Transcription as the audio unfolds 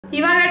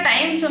ಇವಾಗ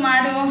ಟೈಮ್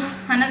ಸುಮಾರು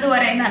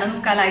 11:30 ಇಂದ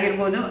 11:15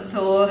 ಆಗಿರ್ಬೋದು. ಸೊ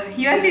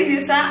ಇವತ್ತಿನ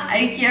ದಿವಸ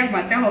ಐಕಿಯಾಗ್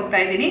ಮತ್ತೆ ಹೋಗ್ತಾ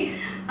ಇದ್ದೀನಿ.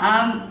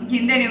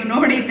 ಹಿಂದೆ ನೀವು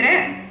ನೋಡಿದ್ರೆ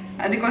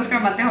ಅದಕ್ಕೋಸ್ಕರ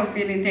ಮತ್ತೆ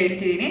ಹೋಗ್ತೀನಿ ಅಂತ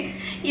ಹೇಳ್ತಿದ್ದೀನಿ.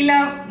 ಇಲ್ಲ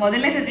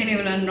ಮೊದಲನೇ ಸತಿ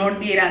ನೀವು ನಾನು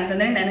ನೋಡ್ತೀರಾ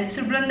ಅಂತಂದ್ರೆ ನನ್ನ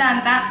ಹೆಸರು ಬೃಂದ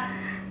ಅಂತ.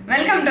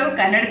 Welcome to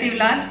Kannadathi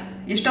vlogs.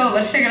 ಎಷ್ಟೋ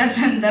ವರ್ಷಗಳ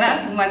ನಂತರ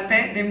ಮತ್ತೆ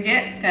ನಿಮಗೆ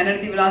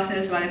ಕನ್ನಡತಿ ವ್ಲಾಗ್ಸ್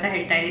ಸ್ವಾಗತ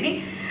ಹೇಳ್ತಾ ಇದ್ದೀನಿ.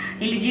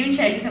 ಇಲ್ಲಿ ಜೀವನ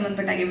ಶೈಲಿಗೆ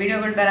ಸಂಬಂಧಪಟ್ಟಾಗೆ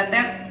ವಿಡಿಯೋಗಳು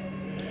ಬರುತ್ತೆ.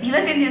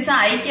 ಇವತ್ತಿನ ದಿವಸ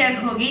ಐಕಿಯಾಗ್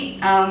ಹೋಗಿ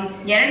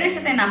ಎರಡನೇ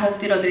ಸತಿ ನಾ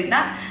ಹೋಗ್ತಿರೋದ್ರಿಂದ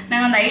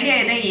ನಂಗೊಂದು ಐಡಿಯಾ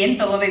ಇದೆ, ಏನ್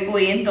ತಗೋಬೇಕು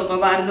ಏನ್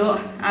ತಗೋಬಾರ್ದು.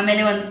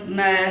 ಆಮೇಲೆ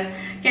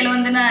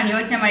ಕೆಲವೊಂದನ್ನ ನಾನು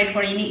ಯೋಚನೆ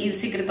ಮಾಡಿಟ್ಕೊಂಡಿನಿ, ಇದು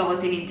ಸಿಕ್ಕರೆ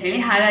ತಗೋತೀನಿ ಅಂತ ಹೇಳಿ.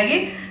 ಹಾಗಾಗಿ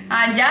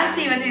ಜಾಸ್ತಿ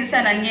ಇವತ್ತಿನ ದಿವಸ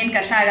ನನ್ಗೇನು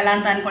ಕಷ್ಟ ಆಗಲ್ಲ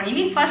ಅಂತ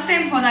ಅನ್ಕೊಂಡಿನಿ. ಫಸ್ಟ್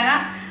ಟೈಮ್ ಹೋದಾಗ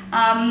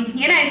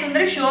ಏನಾಯ್ತು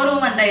ಅಂದ್ರೆ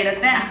ಶೋರೂಮ್ ಅಂತ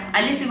ಇರುತ್ತೆ,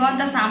 ಅಲ್ಲಿ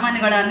ಸಿಗುವಂತ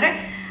ಸಾಮಾನುಗಳು ಅಂದ್ರೆ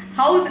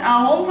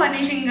ಹೋಮ್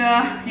ಫರ್ನಿಶಿಂಗ್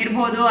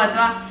ಇರ್ಬೋದು,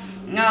 ಅಥವಾ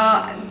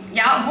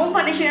ಯಾವ ಹೋಮ್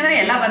ಫರ್ನಿಶಿಂಗ್ ಅಂದ್ರೆ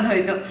ಎಲ್ಲ ಬಂದು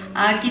ಹೋಯ್ತು.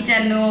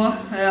 ಕಿಚನ್ನು,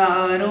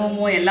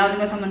 ರೂಮು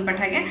ಎಲ್ಲದಕ್ಕೂ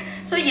ಸಂಬಂಧಪಟ್ಟ ಹಾಗೆ.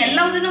 ಸೊ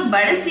ಎಲ್ಲದನ್ನು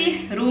ಬಳಸಿ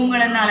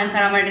ರೂಮ್ಗಳನ್ನ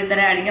ಅಲಂಕಾರ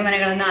ಮಾಡಿರ್ತಾರೆ, ಅಡಿಗೆ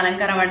ಮನೆಗಳನ್ನ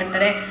ಅಲಂಕಾರ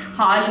ಮಾಡಿರ್ತಾರೆ,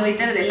 ಹಾಲು ಈ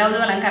ತರದ್ ಎಲ್ಲದೂ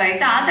ಅಲಂಕಾರ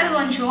ಆಯ್ತು. ಆ ತರದ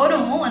ಒಂದು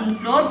ಶೋರೂಮು ಒಂದು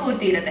ಫ್ಲೋರ್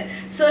ಪೂರ್ತಿ ಇರುತ್ತೆ.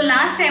 ಸೊ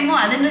ಲಾಸ್ಟ್ ಟೈಮು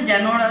ಅದನ್ನು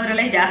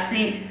ನೋಡೋದ್ರಲ್ಲೇ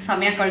ಜಾಸ್ತಿ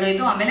ಸಮಯ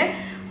ಕಳೆದೋಯ್ತು. ಆಮೇಲೆ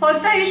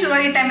ಹೊಸದಾಗಿ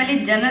ಶುರುವಾಗಿದ್ದ ಟೈಮಲ್ಲಿ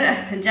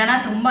ಜನ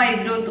ತುಂಬಾ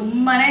ಇದ್ರು,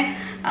 ತುಂಬಾನೇ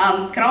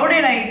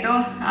ಕ್ರೌಡೆಡ್ ಆಯಿತು,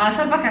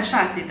 ಸ್ವಲ್ಪ ಕಷ್ಟ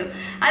ಆಗ್ತಿತ್ತು.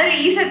 ಆದರೆ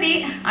ಈ ಸತಿ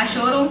ಆ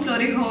ಶೋರೂಮ್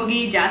ಫ್ಲೋರಿಗೆ ಹೋಗಿ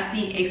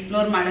ಜಾಸ್ತಿ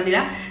ಎಕ್ಸ್ಪ್ಲೋರ್ ಮಾಡೋದಿಲ್ಲ.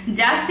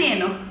 ಜಾಸ್ತಿ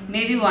ಏನು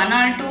ಮೇ ಬಿ 1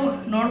 or 2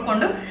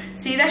 ನೋಡಿಕೊಂಡು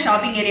ಸೀದಾ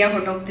ಶಾಪಿಂಗ್ ಏರಿಯಾ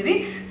ಹೊರಟೋಗ್ತೀವಿ.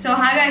 ಸೊ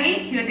ಹಾಗಾಗಿ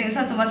ಇವತ್ತಿನ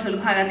ದಿವಸ ತುಂಬ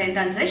ಸುಲಭ ಆಗತ್ತೆ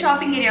ಅಂತ ಅನ್ಸುತ್ತೆ.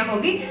 ಶಾಪಿಂಗ್ ಏರಿಯಾ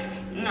ಹೋಗಿ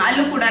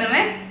ಅಲ್ಲೂ ಕೂಡ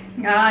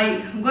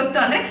ಗೊತ್ತು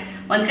ಅಂದ್ರೆ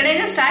ಒಂದ್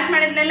ಕಡೆಯಿಂದ ಸ್ಟಾರ್ಟ್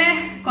ಮಾಡಿದ್ಮೇಲೆ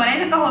ಕೊನೆ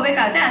ತನಕ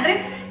ಹೋಗ್ಬೇಕಾಗತ್ತೆ. ಆದ್ರೆ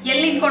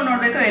ಎಲ್ಲಿ ನಿಂತ್ಕೊಂಡು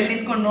ನೋಡ್ಬೇಕು, ಎಲ್ಲಿ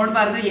ನಿಂತ್ಕೊಂಡು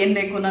ನೋಡಬಾರ್ದು, ಏನ್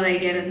ಬೇಕು ಅನ್ನೋದು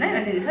ಐಡಿಯಾ ಇರೋದ್ರಿಂದ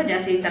ಇವತ್ತಿನ ದಿವಸ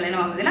ಜಾಸ್ತಿ ತಲೆನೋ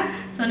ಆಗೋದಿಲ್ಲ.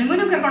 ಸೊ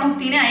ನಿಮ್ಮನ್ನು ಕರ್ಕೊಂಡು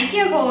ಹೋಗ್ತೀನಿ.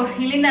 ಐಕಿಯಾಗ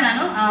ಇಲ್ಲಿಂದ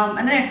ನಾನು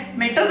ಅಂದ್ರೆ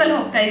ಮೆಟ್ರೋದಲ್ಲಿ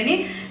ಹೋಗ್ತಾ ಇದ್ದೀನಿ.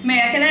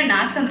 ಯಾಕಂದ್ರೆ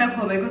ನಾಗಸಂದ್ರಕ್ಕೆ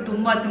ಹೋಗ್ಬೇಕು,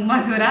 ತುಂಬಾ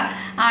ದೂರ.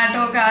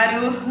 ಆಟೋ,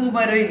 ಕಾರು,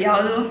 ಊಬರು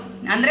ಇದ್ಯಾವುದು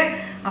ಅಂದ್ರೆ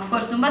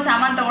ಅಫ್ಕೋರ್ಸ್ ತುಂಬಾ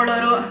ಸಾಮಾನು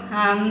ತಗೊಳ್ಳೋರು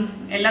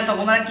ಎಲ್ಲ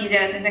ತಗೊಂಬರಕ್ ಈಸಿ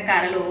ಆಗತ್ತೆ ಅಂತ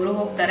ಕಾರಲ್ಲಿ ಅವರು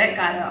ಹೋಗ್ತಾರೆ,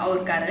 ಅವ್ರ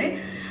ಕಾರಲ್ಲಿ.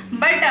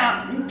 ಬಟ್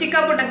ಚಿಕ್ಕ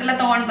ಪುಟ್ಟದೆಲ್ಲ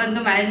ತಗೊಂಡ್ ಬಂದು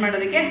ಮ್ಯಾನೇಜ್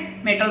ಮಾಡೋದಕ್ಕೆ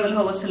ಮೆಟ್ರೋದಲ್ಲಿ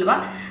ಹೋಗೋ ಸುಲಭ.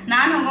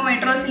 ನಾನು ಹೋಗೋ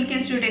ಮೆಟ್ರೋ ಸಿಲ್ಕ್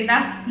ಇನ್ಸ್ಟಿಟ್ಯೂಟ್ ಇಂದ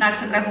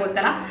ನಾಗಸಂದ್ರಕ್ಕೆ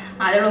ಹೋಗ್ತಲ್ಲ,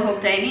 ಅದರೊಳಗೆ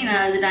ಹೋಗ್ತಾ ಇದೀನಿ.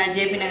 ನಾನು ಅದನ್ನ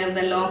JP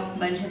ನಗರದಲ್ಲೋ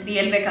ಬನಶಂಕರಿ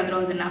ಎಲ್ಲಿ ಬೇಕಾದ್ರೂ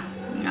ಅದನ್ನ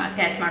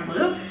ಕ್ಯಾಚ್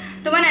ಮಾಡ್ಬೋದು.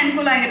 ತುಂಬಾನೇ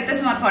ಅನುಕೂಲ ಆಗಿರುತ್ತೆ.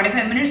 ಸುಮಾರು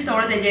 45 minutes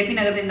ತಗೊಳ್ಳೋದೆ JP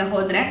ನಗರದಿಂದ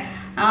ಹೋದ್ರೆ.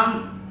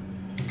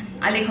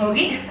 ಅಲ್ಲಿಗೆ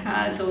ಹೋಗಿ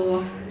ಸೊ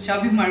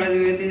ಶಾಪಿಂಗ್ ಮಾಡೋದು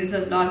ಇವತ್ತಿನ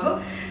ದಿವಸ ಬ್ಲಾಗು.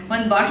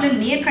 ಒಂದು ಬಾಟ್ಲ್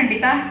ನೀರು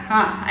ಖಂಡಿತ.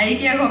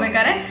 ಐಕಿಯಾಗ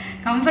ಹೋಗ್ಬೇಕಾದ್ರೆ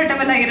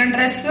ಕಂಫರ್ಟಬಲ್ ಆಗಿರೋ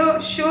ಡ್ರೆಸ್ಸು,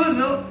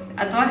 ಶೂಸು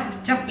ಅಥವಾ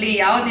ಚಪ್ಪಲಿ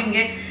ಯಾವ್ದು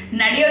ನಿಮ್ಗೆ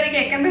ನಡೆಯೋದಕ್ಕೆ,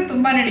 ಯಾಕಂದ್ರೆ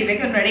ತುಂಬಾ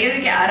ನಡಿಬೇಕು,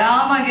 ನಡೆಯೋದಕ್ಕೆ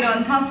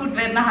ಆರಾಮಾಗಿರುವಂತಹ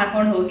ಫುಟ್ವೇರ್ನ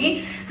ಹಾಕೊಂಡು ಹೋಗಿ.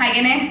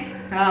 ಹಾಗೇನೆ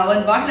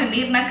ಒಂದು ಬಾಟ್ಲ್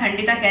ನೀರ್ನ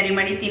ಖಂಡಿತ ಕ್ಯಾರಿ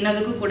ಮಾಡಿ.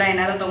 ತಿನ್ನೋದಕ್ಕೂ ಕೂಡ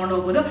ಏನಾರು ತಗೊಂಡು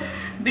ಹೋಗ್ಬೋದು.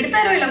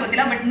 ಬಿಡ್ತಾರೋ ಇಲ್ಲ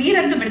ಗೊತ್ತಿಲ್ಲ, ಬಟ್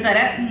ನೀರಂತೂ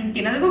ಬಿಡ್ತಾರೆ.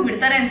 ತಿನ್ನೋದಕ್ಕೂ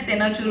ಬಿಡ್ತಾರೆ ಅನ್ಸುತ್ತೆ.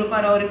 ಏನೋ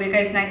ಚೂರುಪಾರು ಅವ್ರಿಗೆ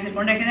ಬೇಕಾಗಿ ಸ್ನಾಕ್ಸ್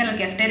ಇಟ್ಕೊಂಡು, ಯಾಕಂದ್ರೆ ಅಲ್ಲಿ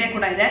ಕೆಫ್ಟೇರಿಯಾ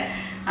ಕೂಡ ಇದೆ.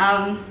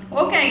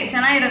 ಓಕೆ,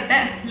 ಚೆನ್ನಾಗಿರುತ್ತೆ.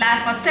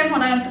 ಫಸ್ಟ್ ಟೈಮ್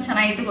ಹೋದಾಗಂತೂ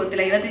ಚೆನ್ನಾಗಿತ್ತು,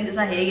 ಗೊತ್ತಿಲ್ಲ ಇವತ್ತಿನ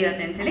ದಿವಸ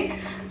ಹೇಗಿರುತ್ತೆ ಅಂತೇಳಿ.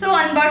 ಸೊ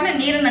ಒಂದು ಬಾಟ್ಲ್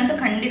ನೀರನ್ನಂತೂ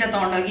ಖಂಡಿತ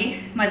ತಗೊಂಡೋಗಿ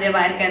ಮಧ್ಯೆ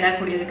ಬಾರಿಕಾಯ್ದಾಗ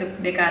ಕುಡಿಯೋದಕ್ಕೆ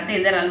ಬೇಕಾಗತ್ತೆ.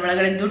 ಇದರ ಅಲ್ಲಿ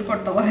ಒಳಗಡೆ ದುಡ್ಡು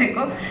ಕೊಟ್ಟು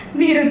ತಗೋಬೇಕು,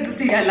 ನೀರಂತೂ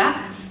ಸಿಗಲ್ಲ.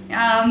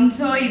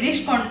 ಸೊ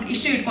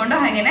ಇಷ್ಟು ಇಟ್ಕೊಂಡು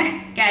ಹಾಗೇನೆ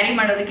ಕ್ಯಾರಿ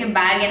ಮಾಡೋದಕ್ಕೆ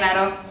ಬ್ಯಾಗ್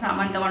ಏನಾರೋ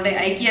ಸಾಮಾನು ತಗೊಂಡ್ರೆ.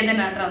 ಐಕಿಯಾದ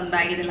ನನ್ನ ಹತ್ರ ಒಂದು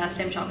ಬ್ಯಾಗ್ ಇದೆ, ಲಾಸ್ಟ್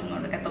ಟೈಮ್ ಶಾಪಿಂಗ್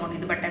ಮಾಡ್ಬೇಕಾದ್ರೆ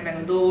ತಗೊಂಡಿದ್ದು, ಬಟ್ಟೆ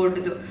ಬ್ಯಾಗು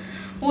ದೊಡ್ಡದು,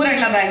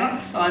 ಊರಗಳ ಬ್ಯಾಗು.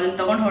 ಸೊ ಅದನ್ನ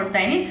ತಗೊಂಡು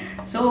ಹೊರಡ್ತಾ ಇದೀನಿ.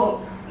 ಸೊ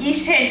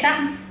ಇಷ್ಟು ಹೇಳ್ತಾ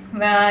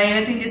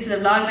ಇವತ್ತಿನ ದಿವಸದ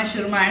ಬ್ಲಾಗ್ನ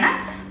ಶುರು ಮಾಡೋಣ.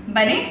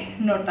 ಬನ್ನಿ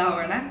ನೋಡ್ತಾ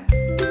ಹೋಗೋಣ.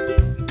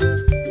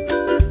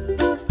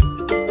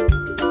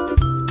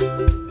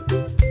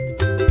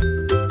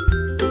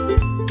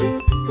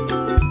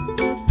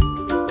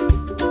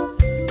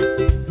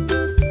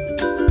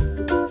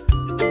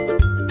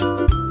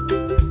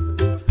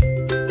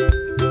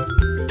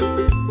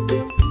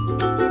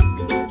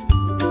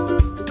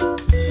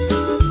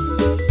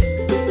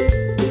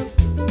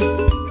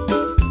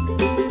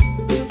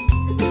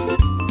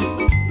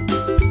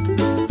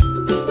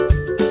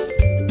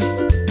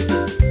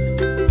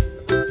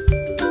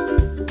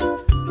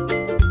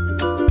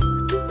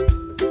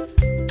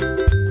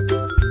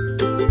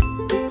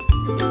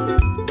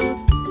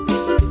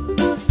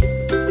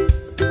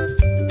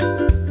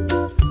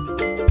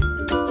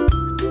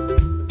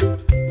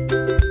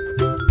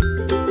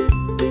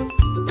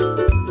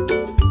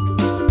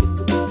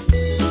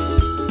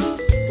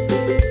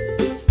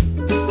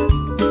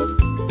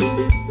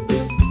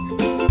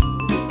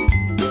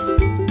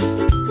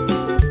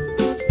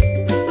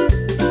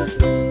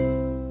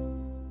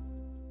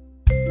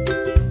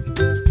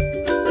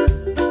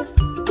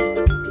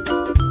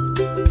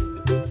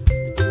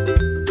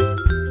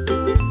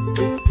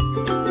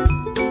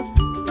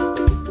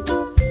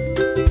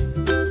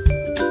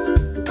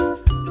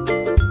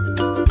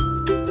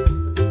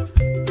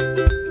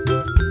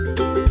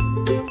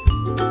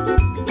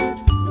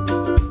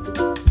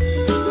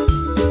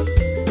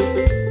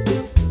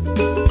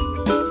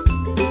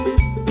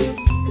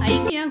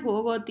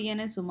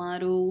 ಹೋಗೋತ್ತಿಗೆ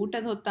ಸುಮಾರು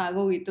ಊಟದ ಹೊತ್ತು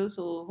ಆಗೋಗಿತ್ತು.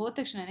 ಸೊ ಹೋದ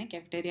ತಕ್ಷಣನೇ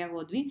ಕೆಫ್ಟೇರಿಯಾಗೆ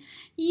ಹೋದ್ವಿ.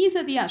 ಈ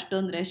ಸತಿ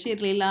ಅಷ್ಟೊಂದು ರಶ್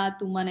ಇರಲಿಲ್ಲ,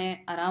 ತುಂಬಾ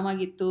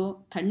ಆರಾಮಾಗಿತ್ತು,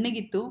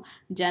 ತಣ್ಣಗಿತ್ತು.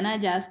 ಜನ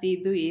ಜಾಸ್ತಿ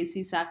ಇದ್ದು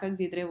AC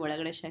ಸಾಕಾಗ್ದಿದ್ರೆ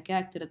ಒಳಗಡೆ ಶೆಕೆ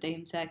ಆಗ್ತಿರುತ್ತೆ,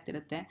 ಹಿಂಸೆ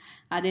ಆಗ್ತಿರುತ್ತೆ.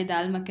 ಅದೇ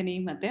ದಾಲ್ ಮಖನಿ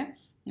ಮತ್ತು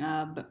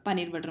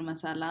ಪನ್ನೀರ್ ಬಟರ್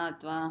ಮಸಾಲ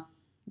ಅಥವಾ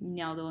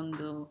ಯಾವುದೋ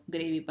ಒಂದು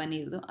ಗ್ರೇವಿ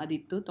ಪನ್ನೀರ್ದು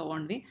ಅದಿತ್ತು,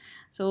 ತೊಗೊಂಡ್ವಿ.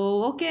 ಸೊ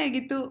ಓಕೆ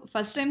ಆಗಿತ್ತು.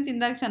 ಫಸ್ಟ್ ಟೈಮ್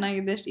ತಿಂದಾಗ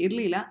ಚೆನ್ನಾಗಿದೆ, ಅಷ್ಟು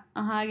ಇರಲಿಲ್ಲ.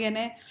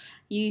 ಹಾಗೆಯೇ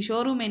ಈ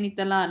ಶೋರೂಮ್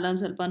ಏನಿತ್ತಲ್ಲ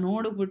ಅಲ್ಲೊಂದು ಸ್ವಲ್ಪ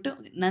ನೋಡಿಬಿಟ್ಟು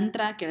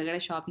ನಂತರ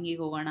ಕೆಳಗಡೆ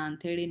ಶಾಪಿಂಗಿಗೆ ಹೋಗೋಣ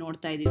ಅಂಥೇಳಿ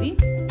ನೋಡ್ತಾ ಇದ್ದೀವಿ.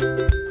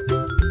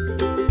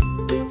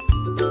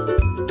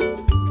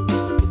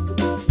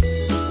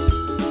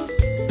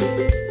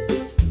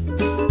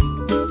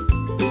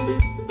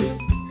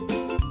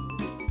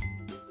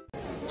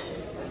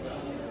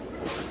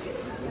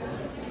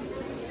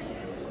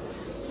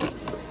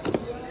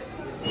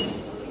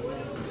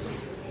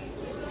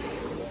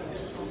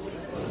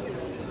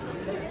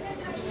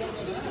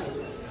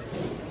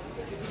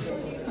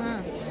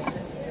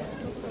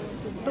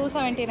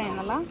 $279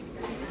 ಅಲ್ಲ?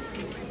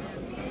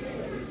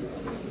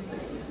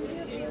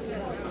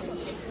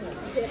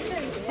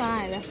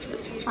 ಚೆನ್ನಾಗಿದೆ.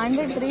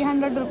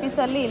 100-300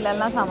 ರೂಪೀಸಲ್ಲಿ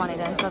ಇಲ್ಲೆಲ್ಲ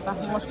ಸಾಮಾನಿದೆ ಅನ್ಸುತ್ತೆ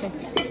ಮೋಸ್ಟ್ಲಿ.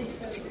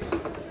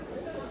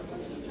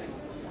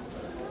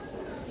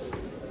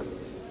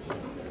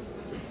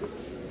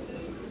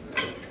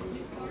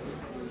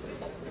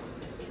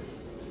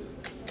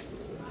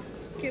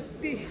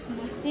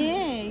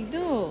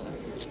 ಇದು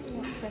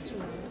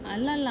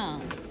ಅಲ್ಲಲ್ಲ,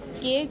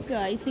 ಕೇಕ್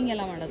ಐಸಿಂಗ್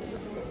ಎಲ್ಲ ಮಾಡೋದು.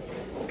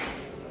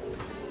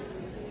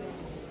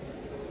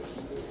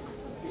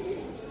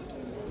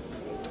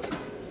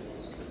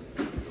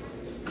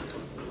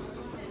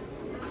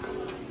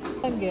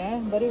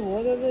 ಬರೀ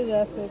ಓದೋದೇ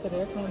ಜಾಸ್ತಿ ಐತೆ,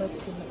 ರೇಟ್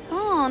ನೋಡೋಕ್ಕಿಂತ.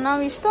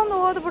 ನಾವು ಇಷ್ಟೊಂದು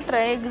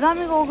ಓದ್ಬಿಟ್ರೆ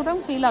ಎಕ್ಸಾಮಿಗೆ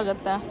ಹೋಗ್ದಂಗೆ ಫೀಲ್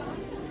ಆಗುತ್ತೆ.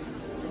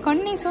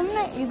 ಕಣ್ಣಿ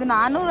ಸುಮ್ಮನೆ ಇದು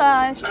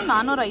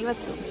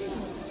 450.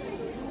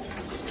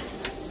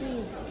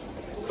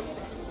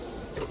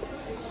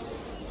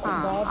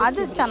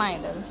 ಅದು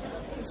ಚೆನ್ನಾಗಿದೆ. ಅದು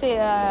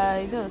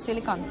ಇದು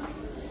ಸಿಲಿಕಾನ್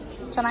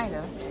ಚೆನ್ನಾಗಿದೆ.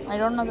 ಅದು ಐ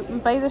ಡೋಂಟ್ ನೋ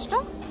ಪ್ರೈಸ್ ಎಷ್ಟು.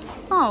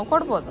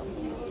 ಕೊಡ್ಬೋದು.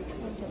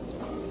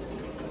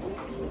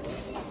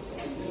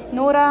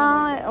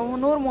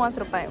 130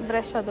 ರೂಪಾಯಿ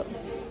ಬ್ರಷ್. ಅದು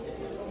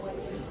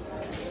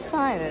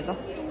ಚೆನ್ನಾಗಿದೆ. ಇದು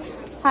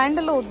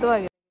ಹ್ಯಾಂಡಲು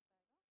ಉದ್ದವಾಗಿದೆ.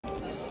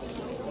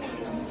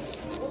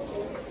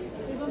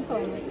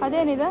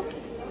 ಅದೇನಿದೆ?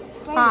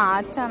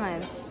 ಅದು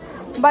ಚೆನ್ನಾಗಿದೆ.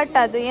 ಬಟ್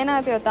ಅದು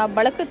ಏನಾಗುತ್ತೆ ಗೊತ್ತಾ,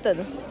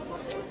 ಬಳಕುತ್ತದು.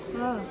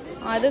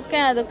 ಅದಕ್ಕೆ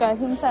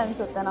ಹಿಂಸೆ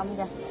ಅನಿಸುತ್ತೆ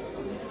ನಮಗೆ.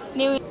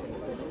 ನೀವು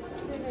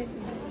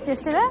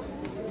ಎಷ್ಟಿದೆ?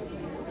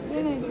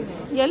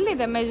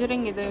 ಎಲ್ಲಿದೆ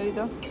ಮೆಜರಿಂಗ್?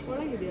 ಇದು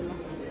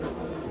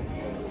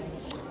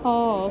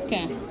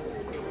ಓಕೆ.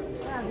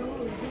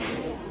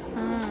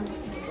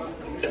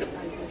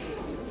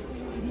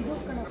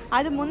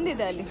 ಅದು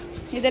ಮುಂದಿದೆ ಅಲ್ಲಿ.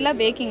 ಇದೆಲ್ಲ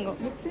ಬೇಕಿಂಗು.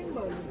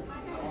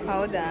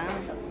 ಹೌದಾ?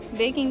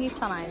 ಬೇಕಿಂಗಿಗೆ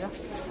ಚೆನ್ನಾಗಿದೆ.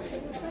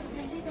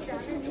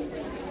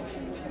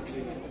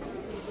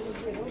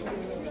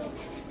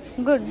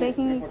 ಗುಡ್.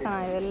 ಬೇಕಿಂಗಿಗೆ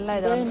ಚೆನ್ನಾಗಿದೆ. ಎಲ್ಲ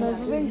ಇದೆ.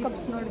 ಮೆಜರಿಂಗ್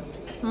ಕಪ್ಸ್ ನೋಡಿ.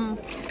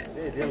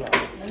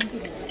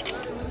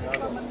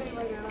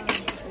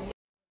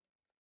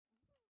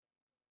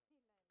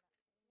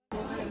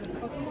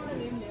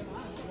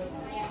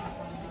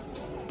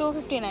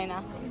 $259.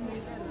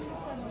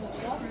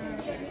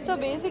 ಸೊ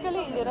ಬೇಸಿಕಲಿ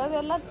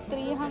ಇಲ್ಲಿರೋದೆಲ್ಲ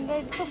 300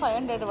 to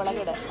 500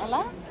 ಒಳಗಡೆ ಅಲ್ಲ?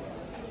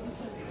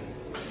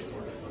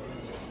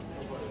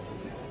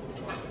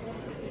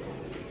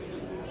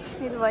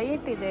 ಇದು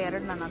ವೈಟ್ ಇದೆ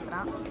 2 ನನ್ನ ಹತ್ರ.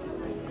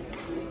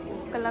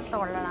 ಕಲರ್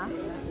ತಗೊಳ್ಳೋಣ.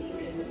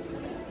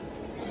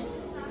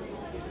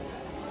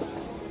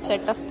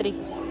 Set of 3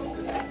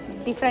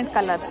 different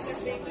colours.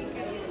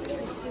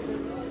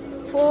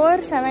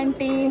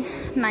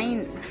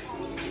 $479.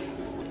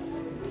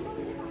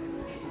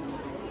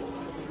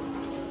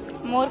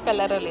 3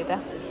 ಕಲರಲ್ಲಿದೆ.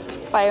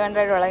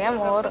 500 ಒಳಗೆ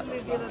 3.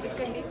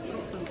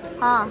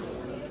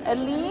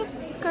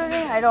 ಲೀಕ್ಗೆ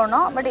I don't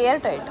know, but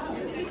air tight.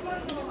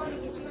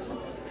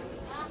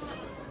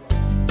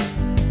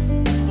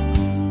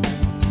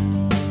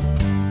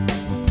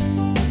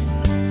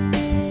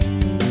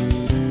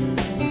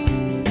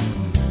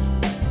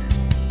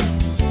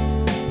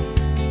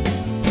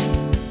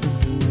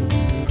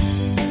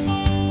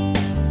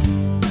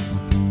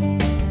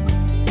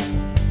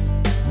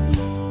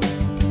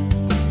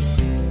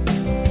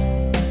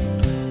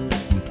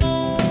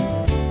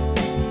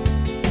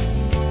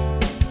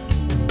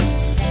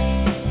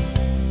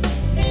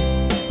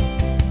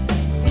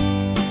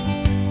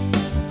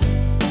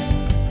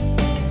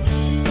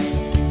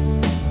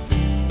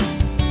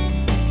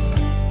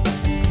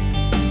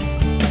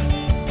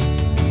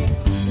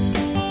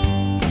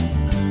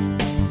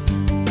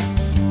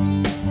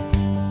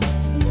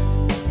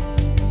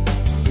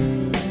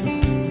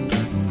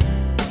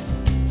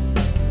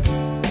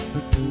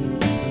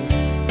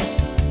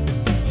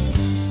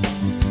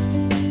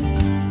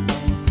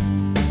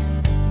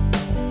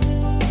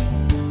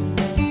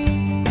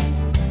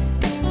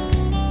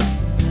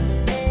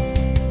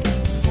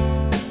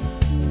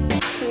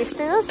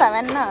 ಎಷ್ಟಿದು?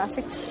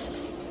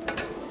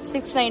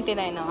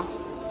 699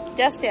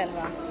 ಜಾಸ್ತಿ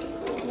ಅಲ್ವಾ?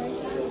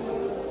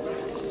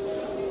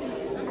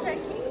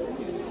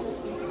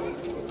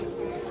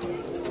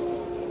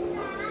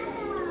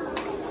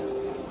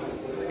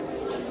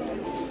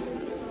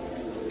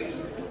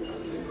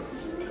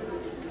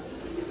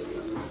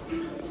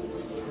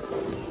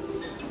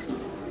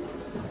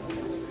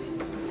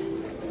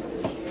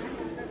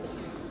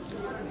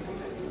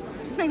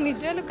 ನಂಗೆ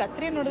ನಿಜವಾಗ್ಲೂ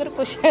ಕತ್ರಿ ನೋಡಿದ್ರೆ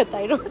ಖುಷಿ ಆಯ್ತಾ.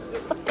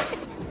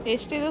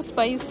 ಎಷ್ಟಿದು?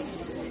 ಸ್ಪೈಸ್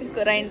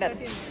ಗ್ರೈಂಡರ್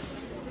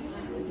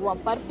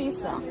ಪರ್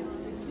ಪೀಸ್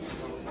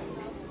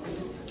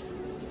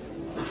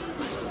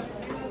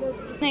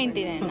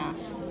 99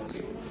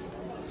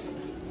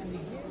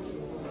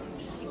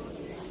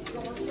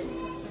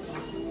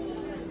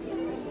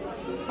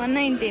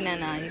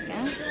 199 ಈಗ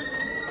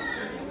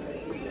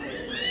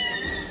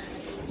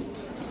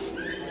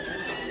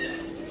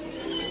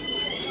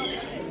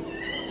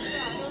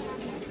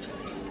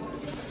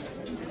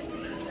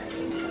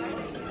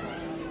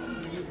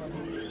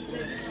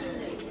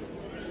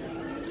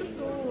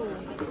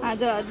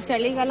ಅದು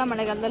ಚಳಿಗಾಲ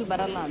ಮಳೆಗಾಲದಲ್ಲಿ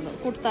ಬರಲ್ಲ, ಅದು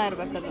ಕುಟ್ತಾ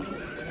ಇರ್ಬೇಕದು.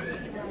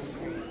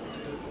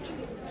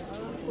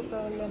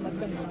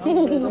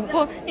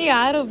 ಉಪ್ಪು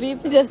ಯಾರು ಬಿ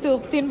ಪಿ ಜಾಸ್ತಿ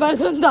ಉಪ್ಪು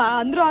ತಿನ್ಬಾರ್ದು ಅಂತ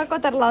ಅಂದ್ರೂ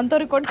ಹಾಕೋತಾರಲ್ಲ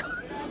ಅಂಥವ್ರಿಗೆ ಕೊಟ್ಟು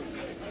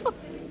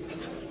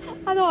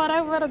ಅದು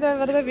ಹೊರಗೆ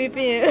ಬರದೆ ಬಿ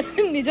ಪಿ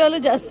ನಿಜವಲ್ಲೂ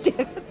ಜಾಸ್ತಿ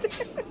ಆಗುತ್ತೆ.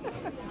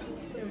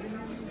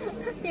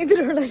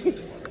 ಇದ್ರೊಳಗೆ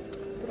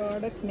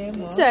ಪ್ರಾಡಕ್ಟ್ ನೇಮ್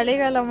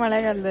ಚಳಿಗಾಲ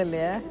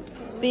ಮಳೆಗಾಲದಲ್ಲಿ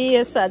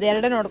PS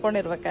ಅದೆರಡೇ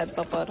ನೋಡ್ಕೊಂಡಿರ್ಬೇಕಾಯ್ತು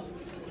ಪಾಪ ಅವರು.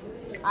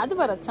 ಅದು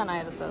ಬರೋದು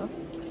ಚೆನ್ನಾಗಿರುತ್ತೆ,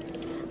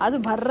 ಅದು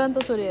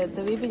ಬರ್ರಂತೂ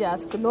ಸುರಿಯುತ್ತೆ. ಬಿ ಪಿ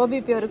ಜಾಸ್ತಿ, ಲೋ ಬಿ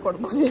ಪಿ ಅವ್ರಿಗೆ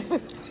ಕೊಡ್ಬೋದು.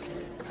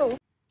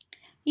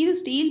 ಇದು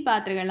ಸ್ಟೀಲ್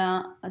ಪಾತ್ರೆಗಳ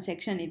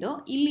ಸೆಕ್ಷನ್. ಇದು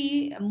ಇಲ್ಲಿ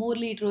 3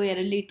 ಲೀಟ್ರು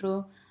 2 ಲೀಟ್ರು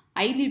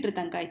 5 ಲೀಟ್ರ್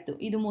ತನಕ ಇತ್ತು.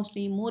 ಇದು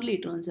ಮೋಸ್ಟ್ಲಿ 3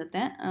 ಲೀಟ್ರು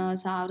ಅನಿಸುತ್ತೆ.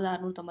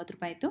 1690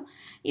 ರೂಪಾಯಿ ಇತ್ತು.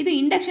 ಇದು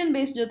ಇಂಡಕ್ಷನ್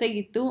ಬೇಸ್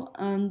ಜೊತೆಗಿತ್ತು.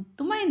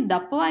 ತುಂಬ ಏನು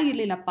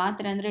ದಪ್ಪವಾಗಿರಲಿಲ್ಲ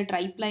ಪಾತ್ರೆ, ಅಂದರೆ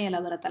ಟ್ರೈಪ್ಲೈ ಎಲ್ಲ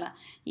ಬರುತ್ತಲ್ಲ,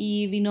 ಈ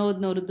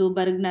ವಿನೋದ್ನವ್ರದ್ದು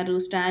ಬರ್ಗ್ನರು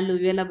ಸ್ಟ್ಯಾಲು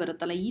ಇವೆಲ್ಲ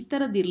ಬರುತ್ತಲ್ಲ, ಈ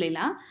ಥರದ್ದು ಇರಲಿಲ್ಲ.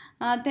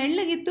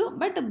 ತೆಳ್ಳಗಿತ್ತು,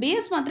 ಬಟ್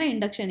ಬೇಸ್ ಮಾತ್ರ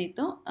ಇಂಡಕ್ಷನ್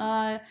ಇತ್ತು.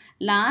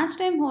 ಲಾಸ್ಟ್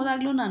ಟೈಮ್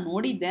ಹೋದಾಗಲೂ ನಾನು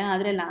ನೋಡಿದ್ದೆ,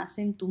 ಆದರೆ ಲಾಸ್ಟ್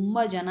ಟೈಮ್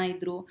ತುಂಬ ಜನ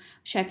ಇದ್ದರು,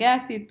 ಶೆಕೆ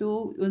ಆಗ್ತಿತ್ತು,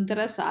 ಒಂಥರ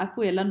ಸಾಕು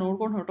ಎಲ್ಲ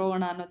ನೋಡ್ಕೊಂಡು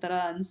ಹೊರಟೋಗೋಣ ಅನ್ನೋ ಥರ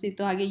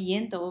ಅನಿಸ್ತಿತ್ತು. ಹಾಗೆ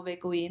ಏನು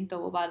ತೊಗೋಬೇಕು ಏನು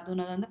ತೊಗೋಬಾರ್ದು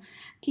ಅನ್ನೋದೊಂದು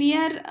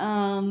ಕ್ಲಿಯರ್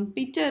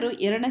ಪಿಕ್ಚರು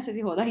ಎರಡನೇ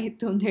ಸತಿ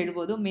ಹೋದಾಗಿತ್ತು ಅಂತ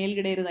ಹೇಳ್ಬೋದು.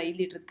 ಮೇಲ್ಗಡೆ ಇರೋದು 5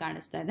 ಲೀಟ್ರದ್ದು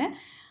ಕಾಣಿಸ್ತಾ ಇದೆ.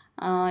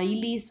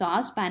 ಇಲ್ಲಿ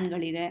ಸಾಸ್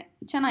ಪ್ಯಾನ್ಗಳಿದೆ,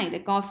 ಚೆನ್ನಾಗಿದೆ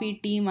ಕಾಫಿ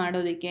ಟೀ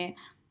ಮಾಡೋದಕ್ಕೆ.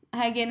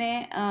 ಹಾಗೆಯೇ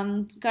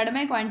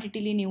ಕಡಿಮೆ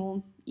ಕ್ವಾಂಟಿಟಿಲಿ ನೀವು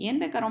ಏನು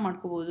ಬೇಕಾರೋ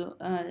ಮಾಡ್ಕೋಬೋದು.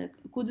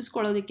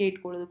 ಕುದಿಸ್ಕೊಳ್ಳೋದಕ್ಕೆ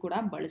ಇಟ್ಕೊಳ್ಳೋದು ಕೂಡ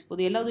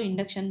ಬಳಸ್ಬೋದು. ಎಲ್ಲದು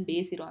ಇಂಡಕ್ಷನ್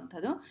ಬೇಸ್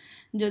ಇರೋವಂಥದ್ದು.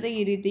 ಜೊತೆಗೆ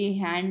ಈ ರೀತಿ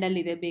ಹ್ಯಾಂಡಲ್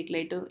ಇದೆ,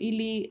 ಬೇಕ್ಲೈಟು.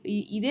 ಇಲ್ಲಿ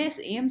ಇದೇ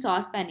ಸೇಮ್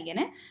ಸಾಸ್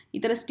ಪ್ಯಾನಿಗೆ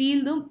ಈ ಥರ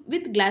ಸ್ಟೀಲ್ದು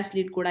ವಿತ್ ಗ್ಲಾಸ್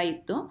ಲಿಡ್ ಕೂಡ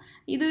ಇತ್ತು.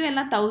 ಇದು ಎಲ್ಲ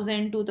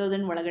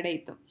 1000-2000 ಒಳಗಡೆ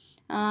ಇತ್ತು.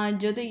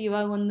 ಜೊತೆಗೆ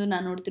ಇವಾಗ ಒಂದು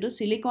ನಾನು ನೋಡ್ತಿರೋ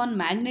ಸಿಲಿಕಾನ್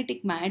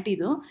ಮ್ಯಾಗ್ನೆಟಿಕ್ ಮ್ಯಾಟ್.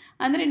 ಇದು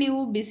ಅಂದರೆ ನೀವು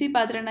ಬಿಸಿ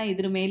ಪಾತ್ರೆನ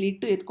ಇದ್ರ ಮೇಲೆ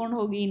ಇಟ್ಟು ಎತ್ಕೊಂಡು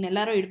ಹೋಗಿ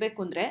ಇನ್ನೆಲ್ಲಾರೋ ಇಡಬೇಕು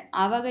ಅಂದರೆ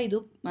ಆವಾಗ ಇದು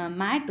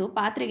ಮ್ಯಾಟು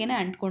ಪಾತ್ರೆಗೇ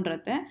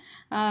ಅಂಟ್ಕೊಂಡಿರುತ್ತೆ.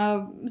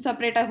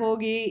 ಸಪ್ರೇಟಾಗಿ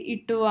ಹೋಗಿ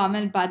ಇಟ್ಟು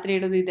ಆಮೇಲೆ ಪಾತ್ರೆ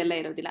ಇಡೋದು ಇದೆಲ್ಲ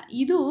ಇರೋದಿಲ್ಲ.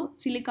 ಇದು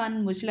ಸಿಲಿಕಾನ್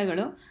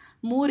ಮುಚ್ಚಳಗಳು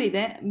 3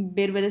 ಇದೆ,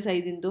 ಬೇರೆ ಬೇರೆ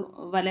ಸೈಜಿಂದು.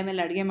 ಒಲೆ ಮೇಲೆ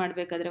ಅಡುಗೆ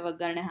ಮಾಡಬೇಕಾದ್ರೆ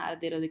ಒಗ್ಗರಣೆ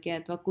ಹಾರದಿರೋದಕ್ಕೆ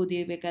ಅಥವಾ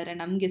ಕುದಿಬೇಕಾದ್ರೆ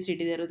ನಮಗೆ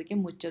ಸಿಡಿದೇ ಇರೋದಕ್ಕೆ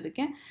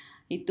ಮುಚ್ಚೋದಕ್ಕೆ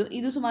ಇತ್ತು.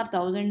 ಇದು ಸುಮಾರು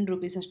 1000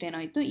 ರೂಪೀಸ್ ಅಷ್ಟೇನೋ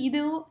ಇತ್ತು.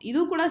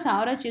 ಇದು ಕೂಡ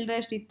 1000 ಚಿಲ್ಲರೆ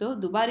ಅಷ್ಟಿತ್ತು.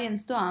 ದುಬಾರಿ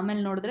ಅನಿಸ್ತು.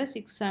 ಆಮೇಲೆ ನೋಡಿದ್ರೆ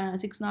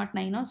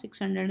 609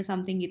 600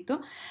 ಸಮಥಿಂಗ್ ಇತ್ತು.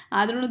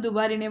 ಆದ್ರೂ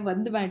ದುಬಾರಿನೇ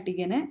ಒಂದು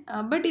ಮ್ಯಾಟಿಗೆ.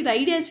 ಬಟ್ ಇದು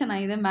ಐಡಿಯಾ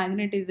ಚೆನ್ನಾಗಿದೆ.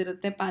 ಮ್ಯಾಗ್ನೆಟ್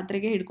ಇದಿರುತ್ತೆ,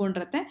 ಪಾತ್ರೆಗೆ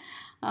ಹಿಡ್ಕೊಂಡಿರುತ್ತೆ.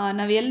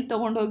 ನಾವು ಎಲ್ಲಿ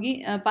ತೊಗೊಂಡೋಗಿ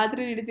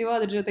ಪಾತ್ರೆ ಹಿಡಿತೀವೋ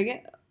ಅದ್ರ ಜೊತೆಗೆ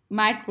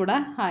ಮ್ಯಾಟ್ ಕೂಡ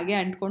ಹಾಗೆ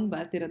ಅಂಟ್ಕೊಂಡು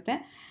ಬರ್ತಿರುತ್ತೆ.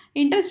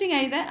 ಇಂಟ್ರೆಸ್ಟಿಂಗ್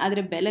ಆಗಿದೆ,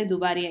 ಆದರೆ ಬೆಲೆ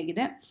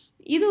ದುಬಾರಿಯಾಗಿದೆ.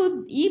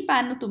 ಈ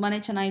ಪ್ಯಾನು ತುಂಬಾ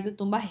ಚೆನ್ನಾಗಿತ್ತು,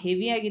 ತುಂಬ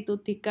ಹೆವಿಯಾಗಿತ್ತು,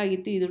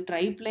 ಥಿಕ್ಕಾಗಿತ್ತು. ಇದು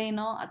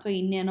ಟ್ರೈಪ್ಲೈನೋ ಅಥವಾ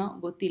ಇನ್ನೇನೋ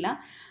ಗೊತ್ತಿಲ್ಲ.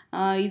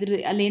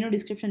 ಅಲ್ಲೇನೂ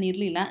ಡಿಸ್ಕ್ರಿಪ್ಷನ್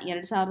ಇರಲಿಲ್ಲ.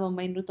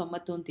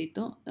 2990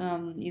 ಅಂತಿತ್ತು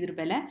ಇದ್ರ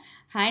ಬೆಲೆ.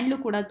 ಹ್ಯಾಂಡ್ಲು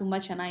ಕೂಡ ತುಂಬ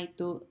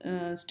ಚೆನ್ನಾಗಿತ್ತು,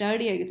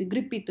 ಸ್ಟರ್ಡಿ ಆಗಿತ್ತು,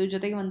 ಗ್ರಿಪ್ ಇತ್ತು.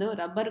 ಜೊತೆಗೆ ಒಂದು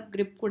ರಬ್ಬರ್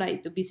ಗ್ರಿಪ್ ಕೂಡ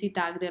ಇತ್ತು, ಬಿಸಿ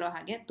ತಾಗದೇ ಇರೋ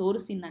ಹಾಗೆ.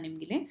 ತೋರಿಸ್ತೀನಿ ನಾನು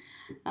ನಿಮಗಿಲ್ಲಿ.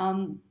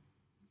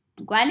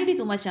 ಕ್ವಾಲಿಟಿ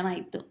ತುಂಬ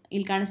ಚೆನ್ನಾಗಿತ್ತು.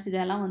 ಇಲ್ಲಿ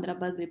ಕಾಣಿಸ್ತಿದೆ ಅಲ್ಲ, ಒಂದು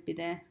ರಬ್ಬರ್ ಗ್ರಿಪ್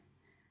ಇದೆ,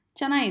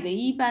 ಚೆನ್ನಾಗಿದೆ.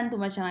 ಈ ಪ್ಯಾನ್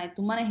ತುಂಬ ಚೆನ್ನಾಗಿತ್ತು,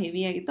 ತುಂಬಾ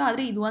ಹೆವಿಯಾಗಿತ್ತು.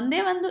 ಆದರೆ ಇದು ಒಂದೇ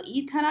ಒಂದು ಈ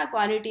ಥರ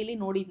ಕ್ವಾಲಿಟೀಲಿ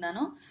ನೋಡಿದ್ದು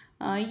ನಾನು.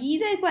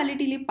 ಇದೇ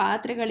ಕ್ವಾಲಿಟೀಲಿ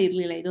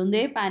ಪಾತ್ರೆಗಳಿರಲಿಲ್ಲ,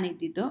 ಇದೊಂದೇ ಪ್ಯಾನ್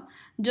ಇದ್ದಿತ್ತು.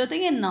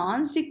 ಜೊತೆಗೆ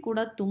ನಾನ್ ಸ್ಟಿಕ್ ಕೂಡ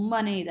ತುಂಬಾ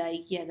ಇದೆ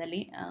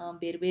ಐಕಿಯಾದಲ್ಲಿ,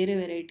 ಬೇರೆ ಬೇರೆ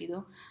ವೆರೈಟಿದು.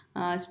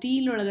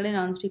 ಸ್ಟೀಲ್ ಒಳಗಡೆ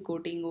non stick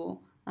coating,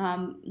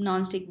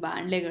 non stick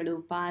ಬಾಣಲೆಗಳು,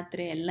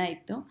 ಪಾತ್ರೆ ಎಲ್ಲ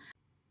ಇತ್ತು.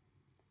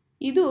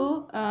 ಇದು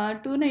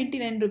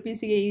 299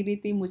 ರೂಪೀಸಿಗೆ ಈ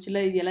ರೀತಿ ಮುಚ್ಚಳ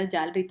ಇದೆಯಲ್ಲ,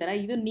 ಜಾಲರಿ ಥರ.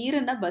 ಇದು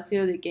ನೀರನ್ನು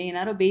ಬಸಿಯೋದಕ್ಕೆ,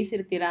 ಏನಾರೋ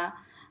ಬೇಯಿಸಿರ್ತೀರಾ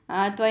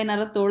ಅಥವಾ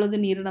ಏನಾರು ತೊಳೆದು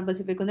ನೀರನ್ನು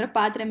ಬಸಿಬೇಕು ಅಂದರೆ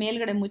ಪಾತ್ರೆ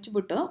ಮೇಲ್ಗಡೆ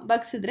ಮುಚ್ಚಿಬಿಟ್ಟು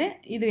ಬಗ್ಸಿದ್ರೆ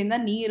ಇದರಿಂದ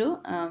ನೀರು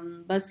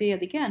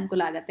ಬಸಿಯೋದಕ್ಕೆ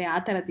ಅನುಕೂಲ ಆಗುತ್ತೆ. ಆ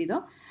ಥರದ್ದಿದು.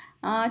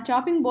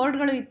 ಚಾಪಿಂಗ್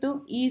ಬೋರ್ಡ್ಗಳು ಇತ್ತು.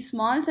 ಈ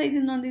ಸ್ಮಾಲ್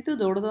ಸೈಜಿಂದೊಂದಿತ್ತು,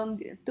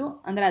 ದೊಡ್ಡದೊಂದಿತ್ತು,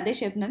 ಅಂದರೆ ಅದೇ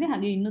ಶೇಪ್ನಲ್ಲಿ,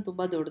 ಹಾಗೆ ಇನ್ನೂ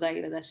ತುಂಬ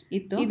ದೊಡ್ಡದಾಗಿರೋದು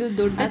ಇತ್ತು. ಇದು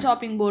ದೊಡ್ಡ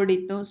ಚಾಪಿಂಗ್ ಬೋರ್ಡ್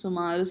ಇತ್ತು,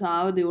 ಸುಮಾರು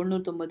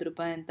 1790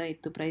 ರೂಪಾಯಿ ಅಂತ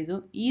ಇತ್ತು ಪ್ರೈಸು.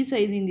 ಈ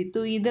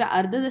ಸೈಜಿಂದಿತ್ತು. ಇದರ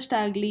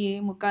ಅರ್ಧದಷ್ಟಾಗಲಿ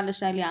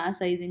ಮುಕ್ಕಾಲಷ್ಟಾಗಲಿ ಆ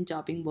ಸೈಜಿನ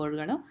ಚಾಪಿಂಗ್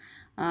ಬೋರ್ಡ್ಗಳು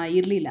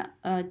ಇರಲಿಲ್ಲ.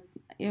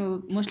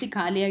 ಮೋಸ್ಟ್ಲಿ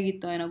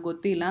ಖಾಲಿಯಾಗಿತ್ತು ಏನೋ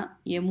ಗೊತ್ತಿಲ್ಲ.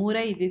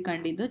 3 ಇದು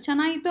ಕಂಡಿದ್ದು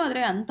ಚೆನ್ನಾಗಿತ್ತು,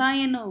 ಆದರೆ ಅಂಥ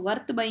ಏನು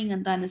ವರ್ತ್ ಬೈಯಿಂಗ್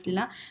ಅಂತ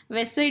ಅನ್ನಿಸ್ಲಿಲ್ಲ.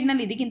 ವೆಸ್ಟ್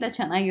ಸೈಡ್ನಲ್ಲಿ ಇದಕ್ಕಿಂತ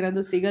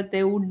ಚೆನ್ನಾಗಿರೋದು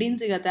ಸಿಗುತ್ತೆ, ವುಡ್ಡಿನ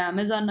ಸಿಗುತ್ತೆ,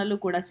 ಅಮೆಝಾನ್ನಲ್ಲೂ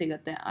ಕೂಡ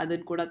ಸಿಗುತ್ತೆ,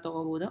 ಅದನ್ನು ಕೂಡ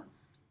ತೊಗೋಬೋದು.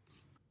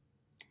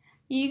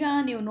 ಈಗ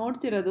ನೀವು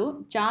ನೋಡ್ತಿರೋದು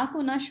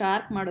ಚಾಕುನ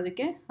ಶಾರ್ಪ್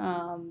ಮಾಡೋದಕ್ಕೆ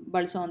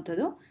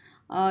ಬಳಸೋವಂಥದ್ದು.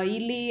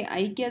 ಇಲ್ಲಿ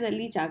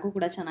ಐಕಿಯಾದಲ್ಲಿ ಚಾಕು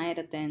ಕೂಡ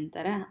ಚೆನ್ನಾಗಿರುತ್ತೆ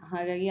ಅಂತಾರೆ,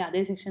 ಹಾಗಾಗಿ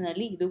ಅದೇ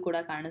ಸೆಕ್ಷನಲ್ಲಿ ಇದು ಕೂಡ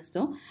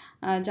ಕಾಣಿಸ್ತು.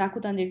 ಚಾಕು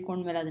ತಂದು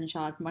ಇಟ್ಕೊಂಡ್ಮೇಲೆ ಅದನ್ನು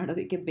ಶಾರ್ಪ್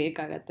ಮಾಡೋದಕ್ಕೆ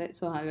ಬೇಕಾಗತ್ತೆ,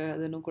 ಸೊ ಹಾಗಾಗಿ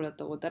ಅದನ್ನು ಕೂಡ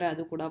ತೊಗೋತಾರೆ.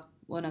 ಅದು ಕೂಡ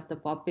ಒನ್ ಆಫ್ ದ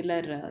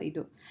ಪಾಪ್ಯುಲರ್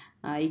ಇದು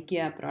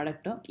IKEA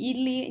ಪ್ರಾಡಕ್ಟು.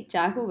 ಇಲ್ಲಿ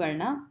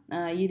ಚಾಕುಗಳನ್ನ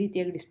ಈ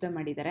ರೀತಿಯಾಗಿ ಡಿಸ್ಪ್ಲೇ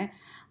ಮಾಡಿದ್ದಾರೆ.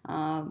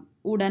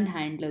 ವುಡನ್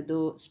ಹ್ಯಾಂಡ್ಲದು,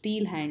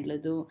 ಸ್ಟೀಲ್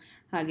ಹ್ಯಾಂಡ್ಲದು,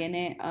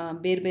 ಹಾಗೆಯೇ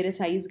ಬೇರೆ ಬೇರೆ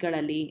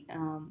ಸೈಜ್ಗಳಲ್ಲಿ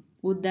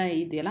ಉದ್ದ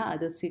ಇದೆಯಲ್ಲ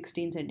ಅದು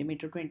 16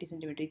 ಸೆಂಟಿಮೀಟ್ರ್, 20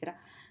 ಸೆಂಟಿಮೀಟ್ರ್ ಈ ಥರ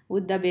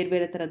ಉದ್ದ ಬೇರೆ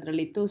ಬೇರೆ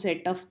ಥರದ್ರಲ್ಲಿತ್ತು.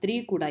 ಸೆಟ್ ಆಫ್ 3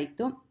 ಕೂಡ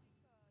ಇತ್ತು.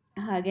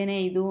 ಹಾಗೆಯೇ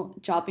ಇದು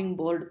chopping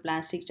board,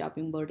 plastic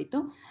chopping board ಇತ್ತು.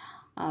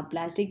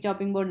 ಪ್ಲಾಸ್ಟಿಕ್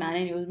ಚಾಪಿಂಗ್ ಬೋರ್ಡ್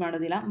ನಾನೇನು ಯೂಸ್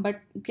ಮಾಡೋದಿಲ್ಲ, ಬಟ್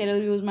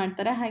ಕೆಲವರು ಯೂಸ್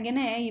ಮಾಡ್ತಾರೆ.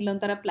 ಹಾಗೆಯೇ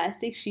ಇಲ್ಲೊಂಥರ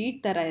ಪ್ಲಾಸ್ಟಿಕ್ ಶೀಟ್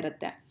ಥರ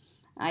ಇರುತ್ತೆ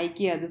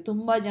IKEA ಅದು.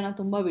 ತುಂಬ ಜನ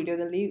ತುಂಬ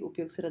ವಿಡಿಯೋದಲ್ಲಿ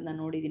ಉಪಯೋಗಿಸಿರೋದನ್ನ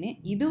ನೋಡಿದ್ದೀನಿ.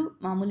 ಇದು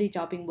ಮಾಮೂಲಿ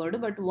ಚಾಪಿಂಗ್ ಬೋರ್ಡು,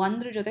 ಬಟ್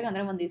ಒಂದ್ರ ಜೊತೆಗೆ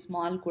ಅಂದರೆ ಒಂದು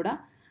ಸ್ಮಾಲ್ ಕೂಡ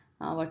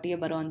ಒಟ್ಟಿಗೆ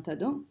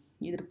ಬರೋವಂಥದ್ದು.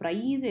 ಇದ್ರ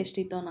ಪ್ರೈಸ್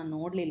ಎಷ್ಟಿತ್ತೋ ನಾನು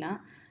ನೋಡಲಿಲ್ಲ.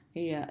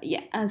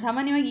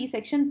 ಸಾಮಾನ್ಯವಾಗಿ ಈ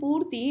ಸೆಕ್ಷನ್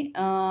ಪೂರ್ತಿ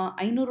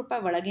 500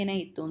 ರೂಪಾಯಿ ಒಳಗೇ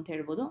ಇತ್ತು ಅಂತ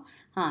ಹೇಳ್ಬೋದು.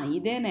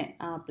 ಇದೇನೆ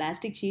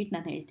ಪ್ಲಾಸ್ಟಿಕ್ ಶೀಟ್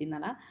ನಾನು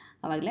ಹೇಳ್ತೀನಲ್ಲ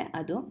ಆವಾಗಲೇ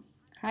ಅದು.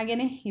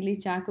 ಹಾಗೆಯೇ ಇಲ್ಲಿ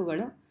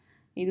ಚಾಕುಗಳು,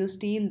 ಇದು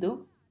ಸ್ಟೀಲ್ದು,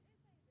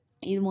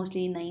 ಇದು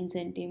ಮೋಸ್ಟ್ಲಿ 9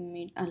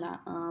 ಸೆಂಟಿಮೀಟ್ರ್ ಅಲ್ಲ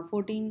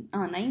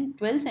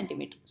 12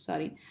 ಸೆಂಟಿಮೀಟ್ರ್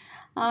ಸಾರಿ.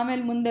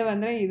 ಆಮೇಲೆ ಮುಂದೆ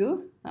ಬಂದರೆ ಇದು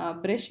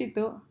ಬ್ರಷ್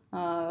ಇತ್ತು.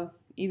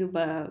 ಇದು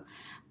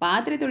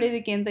ಪಾತ್ರೆ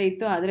ತೊಳೆಯೋದಕ್ಕೆ ಅಂತ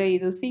ಇತ್ತು, ಆದರೆ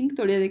ಇದು ಸಿಂಕ್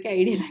ತೊಳೆಯೋದಕ್ಕೆ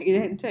ಐಡಿಯಲ್ ಆಗಿದೆ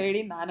ಅಂತ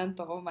ಹೇಳಿ ನಾನೊಂದು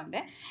ತೊಗೊಂಬಂದೆ.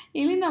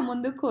 ಇಲ್ಲಿಂದ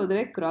ಮುಂದಕ್ಕೆ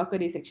ಹೋದರೆ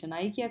crockery section.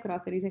 IKEA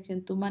crockery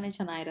section ತುಂಬಾ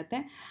ಚೆನ್ನಾಗಿರುತ್ತೆ.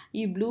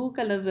 ಈ ಬ್ಲೂ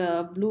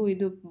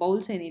ಇದು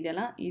ಬೌಲ್ಸ್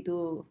ಏನಿದೆಯಲ್ಲ ಇದು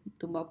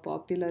ತುಂಬ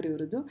ಪಾಪ್ಯುಲರ್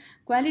ಇವ್ರದ್ದು.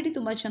 ಕ್ವಾಲಿಟಿ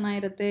ತುಂಬ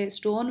ಚೆನ್ನಾಗಿರುತ್ತೆ.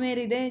 ಸ್ಟೋನ್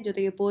ವೇರ್ ಇದೆ,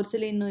 ಜೊತೆಗೆ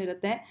ಪೋರ್ಸಿಲಿನ್ನು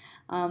ಇರುತ್ತೆ.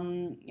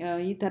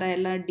 ಈ ಥರ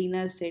ಎಲ್ಲ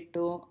ಡಿನ್ನರ್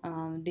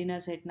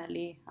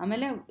ಸೆಟ್ನಲ್ಲಿ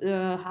ಆಮೇಲೆ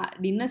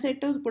ಡಿನ್ನರ್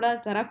ಸೆಟ್ಟು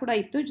ಕೂಡ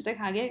ಇತ್ತು,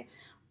 ಜೊತೆಗೆ ಹಾಗೆ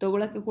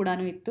ತೊಗೊಳಕ್ಕೆ ಕೂಡ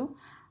ಇತ್ತು.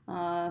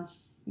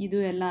 ಇದು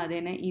ಎಲ್ಲ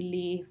ಅದೇನೆ.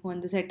 ಇಲ್ಲಿ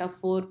ಒಂದು ಸೆಟ್ ಆಫ್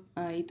 4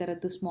 ಈ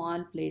ಥರದ್ದು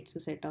ಸ್ಮಾಲ್ ಪ್ಲೇಟ್ಸು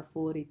ಸೆಟ್ ಆಫ್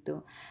 4 ಇತ್ತು.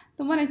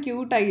 ತುಂಬಾ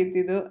ಕ್ಯೂಟಾಗಿತ್ತು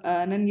ಇದು.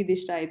 ನನಗಿದು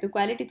ಇಷ್ಟ ಆಯಿತು.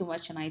 ಕ್ವಾಲಿಟಿ ತುಂಬ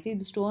ಚೆನ್ನಾಗಿತ್ತು.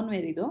 ಇದು ಸ್ಟೋನ್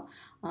ವೇರ್, ಇದು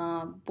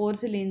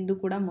ಪೋರ್ಸಿಲಿಂದು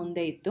ಕೂಡ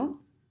ಮುಂದೆ ಇತ್ತು.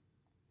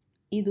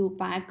 ಇದು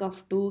ಪ್ಯಾಕ್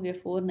ಆಫ್ 2ಗೆ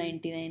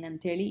 499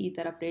 ಅಂಥೇಳಿ ಈ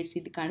ಥರ ಪ್ಲೇಟ್ಸ್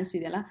ಇದು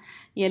ಕಾಣಿಸ್ತಿದೆಯಲ್ಲ,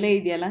 ಎಲೆ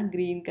ಇದೆಯಲ್ಲ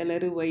ಗ್ರೀನ್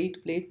ಕಲರು ವೈಟ್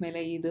ಪ್ಲೇಟ್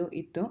ಮೇಲೆ ಇದು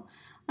ಇತ್ತು.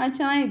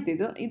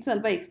 ಚೆನ್ನಾಗಿತ್ತು. ಇದು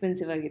ಸ್ವಲ್ಪ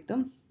ಎಕ್ಸ್ಪೆನ್ಸಿವ್ ಆಗಿತ್ತು.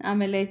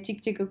 ಆಮೇಲೆ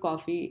ಚಿಕ್ಕ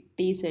ಕಾಫಿ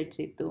ಟೀ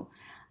ಸೆಟ್ಸ್ ಇತ್ತು.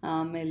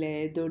 ಆಮೇಲೆ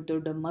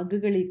ದೊಡ್ಡ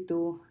ಮಗ್ಗಳಿತ್ತು.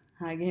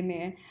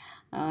 ಹಾಗೆಯೇ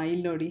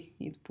ಇಲ್ಲಿ ನೋಡಿ,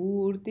 ಇದು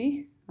ಪೂರ್ತಿ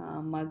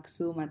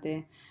ಮಗ್ಸು ಮತ್ತು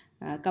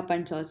ಕಪ್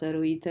ಆ್ಯಂಡ್ ಸಾಸರು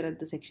ಈ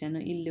ಥರದ್ದು ಸೆಕ್ಷನ್ನು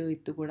ಇಲ್ಲೂ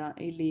ಇತ್ತು ಕೂಡ.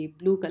 ಇಲ್ಲಿ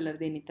ಬ್ಲೂ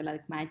ಕಲರ್ದು ಏನಿತ್ತಲ್ಲ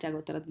ಅದಕ್ಕೆ ಮ್ಯಾಚ್ ಆಗೋ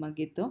ಥರದ್ದು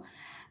ಮಗ್ಗಿತ್ತು.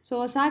 ಸೊ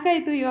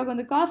ಸಾಕಾಯಿತು. ಇವಾಗ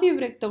ಒಂದು ಕಾಫಿ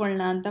ಬ್ರೇಕ್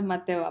ತೊಗೊಳ್ಳೋಣ ಅಂತ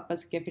ಮತ್ತೆ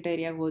ವಾಪಸ್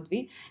ಕೆಫೆಟೇರಿಯಾಗೆ ಹೋದ್ವಿ.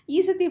 ಈ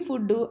ಸತಿ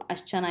ಫುಡ್ಡು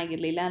ಅಷ್ಟು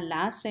ಚೆನ್ನಾಗಿರಲಿಲ್ಲ.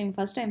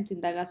 ಫಸ್ಟ್ ಟೈಮ್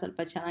ತಿಂದಾಗ ಸ್ವಲ್ಪ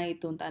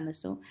ಚೆನ್ನಾಗಿತ್ತು ಅಂತ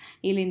ಅನ್ನಿಸ್ತು.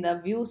 ಇಲ್ಲಿಂದ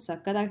ವ್ಯೂ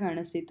ಸಕ್ಕದಾಗಿ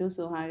ಕಾಣಿಸ್ತಿತ್ತು.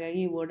 ಸೊ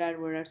ಹಾಗಾಗಿ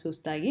ಓಡಾಡಿ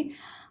ಸುಸ್ತಾಗಿ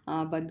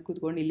ಬಂದು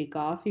ಕೂತ್ಕೊಂಡು ಇಲ್ಲಿ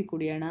ಕಾಫಿ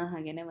ಕುಡಿಯೋಣ,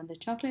 ಹಾಗೆಯೇ ಒಂದು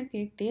ಚಾಕ್ಲೇಟ್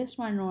ಕೇಕ್ ಟೇಸ್ಟ್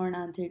ಮಾಡಿ ನೋಡೋಣ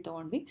ಅಂಥೇಳಿ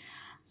ತೊಗೊಂಡ್ವಿ.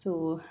 ಸೊ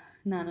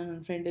ನಾನು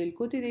ನನ್ನ ಫ್ರೆಂಡು ಇಲ್ಲಿ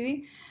ಕೂತಿದ್ದೀವಿ.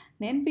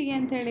 ನೆನಪಿಗೆ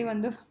ಅಂಥೇಳಿ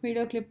ಒಂದು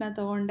ವಿಡಿಯೋ ಕ್ಲಿಪ್ನ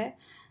ತೊಗೊಂಡೆ.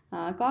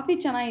 ಕಾಫಿ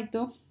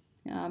ಚೆನ್ನಾಗಿತ್ತು.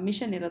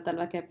 ಮಿಷನ್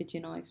ಇರುತ್ತಲ್ವ,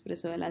 ಕ್ಯಾಪಿಚಿನೋ,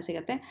 ಎಕ್ಸ್ಪ್ರೆಸ್ಸೋ ಎಲ್ಲ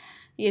ಸಿಗುತ್ತೆ.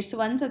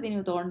 ಒಂದು ಸತಿ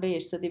ನೀವು ತೊಗೊಂಡ್ರೆ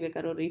ಎಷ್ಟು ಸತಿ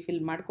ಬೇಕಾದ್ರೂ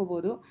ರೀಫಿಲ್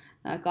ಮಾಡ್ಕೋಬೋದು.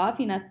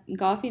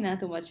 ಕಾಫಿನ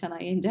ತುಂಬ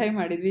ಚೆನ್ನಾಗಿ ಎಂಜಾಯ್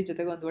ಮಾಡಿದ್ವಿ.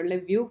 ಜೊತೆಗೆ ಒಂದು ಒಳ್ಳೆ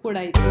ವ್ಯೂ ಕೂಡ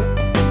ಇತ್ತು.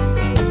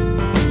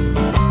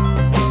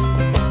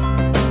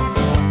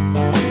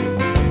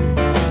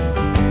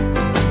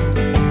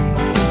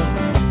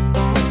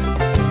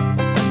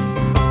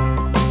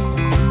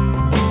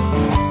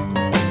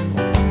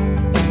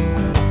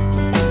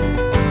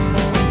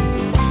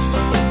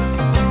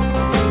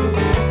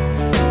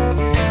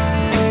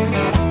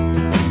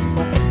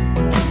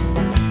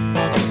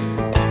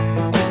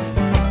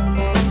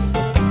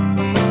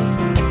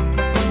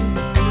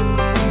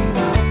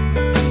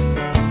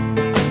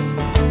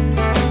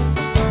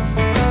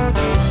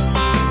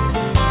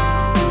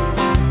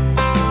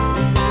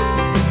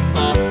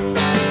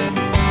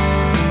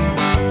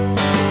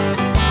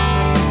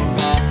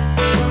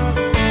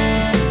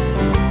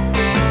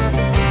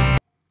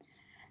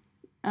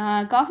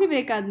 ಕಾಫಿ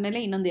ಬ್ರೇಕ್ ಆದಮೇಲೆ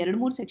ಇನ್ನೊಂದು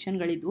 2-3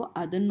 ಸೆಕ್ಷನ್ಗಳಿದ್ವು,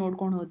 ಅದನ್ನು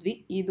ನೋಡ್ಕೊಂಡು ಹೋದ್ವಿ.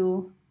 ಇದು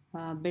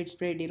ಬೆಡ್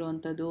ಸ್ಪ್ರೆಡ್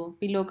ಇರುವಂಥದ್ದು,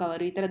 ಪಿಲ್ಲೋ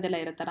ಕವರು ಈ ಥರದ್ದೆಲ್ಲ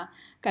ಇರುತ್ತಲ್ಲ,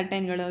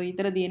 ಕರ್ಟೆನ್ಗಳು ಈ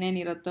ಥರದ್ದು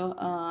ಏನೇನಿರುತ್ತೋ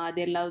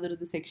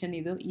ಅದೆಲ್ಲದ್ರದ್ದು ಸೆಕ್ಷನ್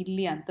ಇದು.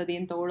 ಇಲ್ಲಿ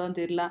ಅಂಥದ್ದೇನು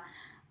ತೊಗೊಳ್ಳೋಂತಿರಲಿಲ್ಲ.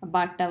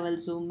 ಬಾತ್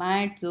ಟವಲ್ಸು,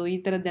 ಮ್ಯಾಟ್ಸು ಈ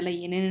ಥರದ್ದೆಲ್ಲ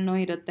ಏನೇನೇನೋ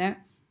ಇರುತ್ತೆ,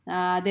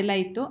 ಅದೆಲ್ಲ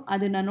ಇತ್ತು.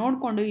 ಅದನ್ನು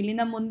ನೋಡಿಕೊಂಡು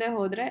ಇಲ್ಲಿಂದ ಮುಂದೆ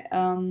ಹೋದರೆ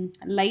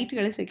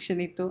ಲೈಟ್ಗಳ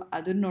ಸೆಕ್ಷನ್ ಇತ್ತು.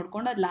 ಅದನ್ನು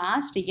ನೋಡಿಕೊಂಡು ಅದು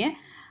ಲಾಸ್ಟಿಗೆ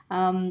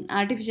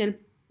ಆರ್ಟಿಫಿಷಿಯಲ್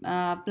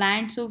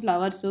ಪ್ಲ್ಯಾಂಟ್ಸು,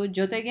 ಫ್ಲವರ್ಸು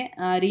ಜೊತೆಗೆ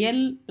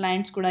ರಿಯಲ್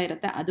ಪ್ಲ್ಯಾಂಟ್ಸ್ ಕೂಡ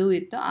ಇರುತ್ತೆ, ಅದು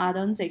ಇತ್ತು.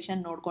 ಅದೊಂದು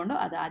ಸೆಕ್ಷನ್ ನೋಡಿಕೊಂಡು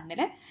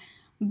ಅದಾದಮೇಲೆ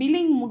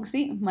ಬಿಲ್ಲಿಂಗ್ ಮುಗಿಸಿ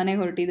ಮನೆಗೆ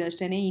ಹೊರಟಿದ್ದು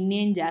ಅಷ್ಟೇ,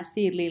 ಇನ್ನೇನು ಜಾಸ್ತಿ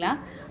ಇರಲಿಲ್ಲ.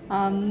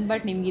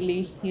 ಬಟ್ ನಿಮಗಿಲ್ಲಿ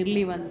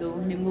ಇರಲಿ ಒಂದು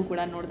ನಿಮಗೂ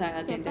ಕೂಡ ನೋಡ್ತಾ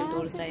ಆಗತ್ತೆ ಅಂತ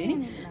ತೋರಿಸ್ತಾ ಇದ್ದೀನಿ.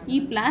 ಈ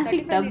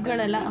ಪ್ಲಾಸ್ಟಿಕ್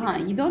ಟಬ್ಗಳೆಲ್ಲ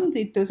ಇದೊಂದು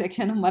ಇತ್ತು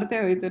ಸೆಕ್ಷನ್, ಮರ್ತೇ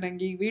ಹೋಯಿತು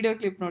ನನಗೆ. ಈ ವಿಡಿಯೋ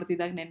ಕ್ಲಿಪ್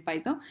ನೋಡ್ತಿದ್ದಾಗ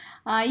ನೆನಪಾಯಿತು.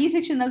 ಈ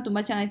ಸೆಕ್ಷನಲ್ಲಿ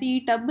ತುಂಬ ಚೆನ್ನಾಗಿತ್ತು. ಈ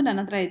ಟಬ್ ನನ್ನ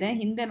ಹತ್ರ ಇದೆ,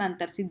 ಹಿಂದೆ ನಾನು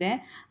ತರಿಸಿದ್ದೆ.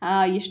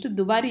 ಎಷ್ಟು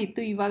ದುಬಾರಿ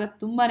ಇತ್ತು, ಇವಾಗ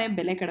ತುಂಬಾ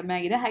ಬೆಲೆ ಕಡಿಮೆ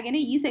ಆಗಿದೆ.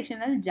 ಹಾಗೆಯೇ ಈ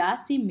ಸೆಕ್ಷನಲ್ಲಿ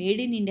ಜಾಸ್ತಿ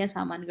ಮೇಡ್ ಇನ್ ಇಂಡಿಯಾ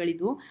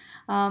ಸಾಮಾನುಗಳಿದ್ವು.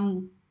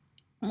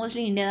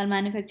 ಮೋಸ್ಟ್ಲಿ ಇಂಡಿಯಾದಲ್ಲಿ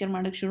ಮ್ಯಾನುಫ್ಯಾಕ್ಚರ್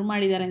ಮಾಡೋಕ್ಕೆ ಶುರು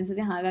ಮಾಡಿದ್ದಾರೆ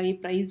ಅನಿಸುತ್ತೆ. ಹಾಗಾಗಿ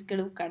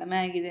ಪ್ರೈಸ್ಗಳು ಕಡಿಮೆ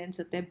ಆಗಿದೆ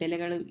ಅನಿಸುತ್ತೆ,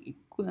 ಬೆಲೆಗಳು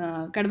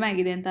ಕಡಿಮೆ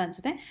ಆಗಿದೆ ಅಂತ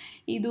ಅನಿಸುತ್ತೆ.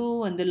 ಇದು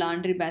ಒಂದು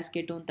ಲಾಂಡ್ರಿ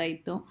ಬ್ಯಾಸ್ಕೆಟು ಅಂತ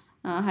ಇತ್ತು.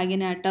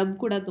 ಹಾಗೆಯೇ ಆ ಟಬ್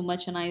ಕೂಡ ತುಂಬ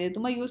ಚೆನ್ನಾಗಿದೆ,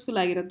 ತುಂಬ ಯೂಸ್ಫುಲ್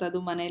ಆಗಿರುತ್ತೆ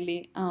ಅದು ಮನೆಯಲ್ಲಿ.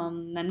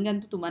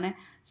 ನನಗಂತೂ ತುಂಬಾ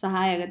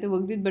ಸಹಾಯ ಆಗುತ್ತೆ.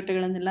 ಒಗ್ದಿದ್ದ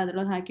ಬಟ್ಟೆಗಳನ್ನೆಲ್ಲ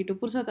ಅದರೊಳಗೆ ಹಾಕಿಟ್ಟು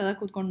ಪುರ್ಸೊತ್ತಾದಾಗ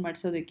ಕೂತ್ಕೊಂಡು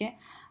ಮಾಡಿಸೋದಕ್ಕೆ.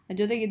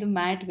 ಜೊತೆಗೆ ಇದು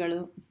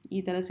ಮ್ಯಾಟ್ಗಳು, ಈ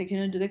ಥರ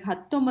ಸೆಕ್ಷನ್ ಜೊತೆಗೆ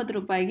 19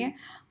 ರೂಪಾಯಿಗೆ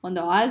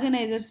ಒಂದು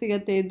ಆರ್ಗನೈಸರ್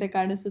ಸಿಗುತ್ತೆ ಅಂತ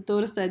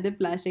ತೋರಿಸ್ತಾ ಇದ್ದೆ.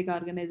 ಪ್ಲಾಸ್ಟಿಕ್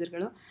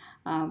ಆರ್ಗನೈಸರ್ಗಳು.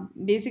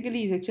 ಬೇಸಿಕಲಿ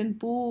ಈ ಸೆಕ್ಷನ್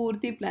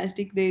ಪೂರ್ತಿ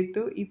ಪ್ಲಾಸ್ಟಿಕ್ದೇ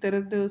ಇತ್ತು. ಈ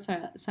ಥರದ್ದು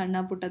ಸಣ್ಣ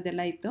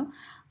ಪುಟ್ಟದೆಲ್ಲ ಇತ್ತು.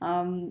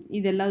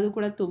 ಇದೆಲ್ಲದೂ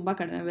ಕೂಡ ತುಂಬ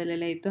ಕಡಿಮೆ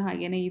ಬೆಲೆಯಲ್ಲೇ ಇತ್ತು.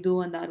 ಹಾಗೆಯೇ ಇದು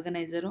ಒಂದು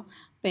ಆರ್ಗನೈಸರು,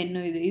 ಪೆನ್ನು,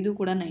 ಇದು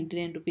ಕೂಡ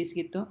 99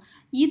 ರುಪೀಸ್ಗಿತ್ತು.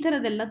 ಈ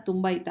ಥರದ್ದೆಲ್ಲ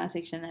ತುಂಬ ಇತ್ತು ಆ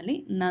ಸೆಕ್ಷನಲ್ಲಿ.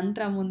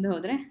 ನಂತರ ಮುಂದೆ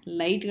ಹೋದರೆ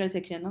ಲೈಟ್ಗಳ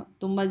ಸೆಕ್ಷನ್ನು.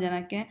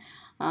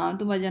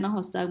 ತುಂಬ ಜನ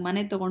ಹೊಸದಾಗಿ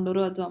ಮನೆ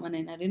ತೊಗೊಂಡವರು ಅಥವಾ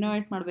ಮನೆಯನ್ನು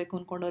ರಿನೋವೇಟ್ ಮಾಡಬೇಕು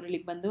ಅಂದ್ಕೊಂಡವ್ರು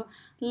ಇಲ್ಲಿಗೆ ಬಂದು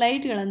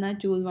ಲೈಟ್ಗಳನ್ನು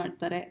ಚೂಸ್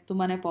ಮಾಡ್ತಾರೆ.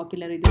 ತುಂಬಾ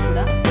ಪಾಪ್ಯುಲರ್ ಇದು ಕೂಡ.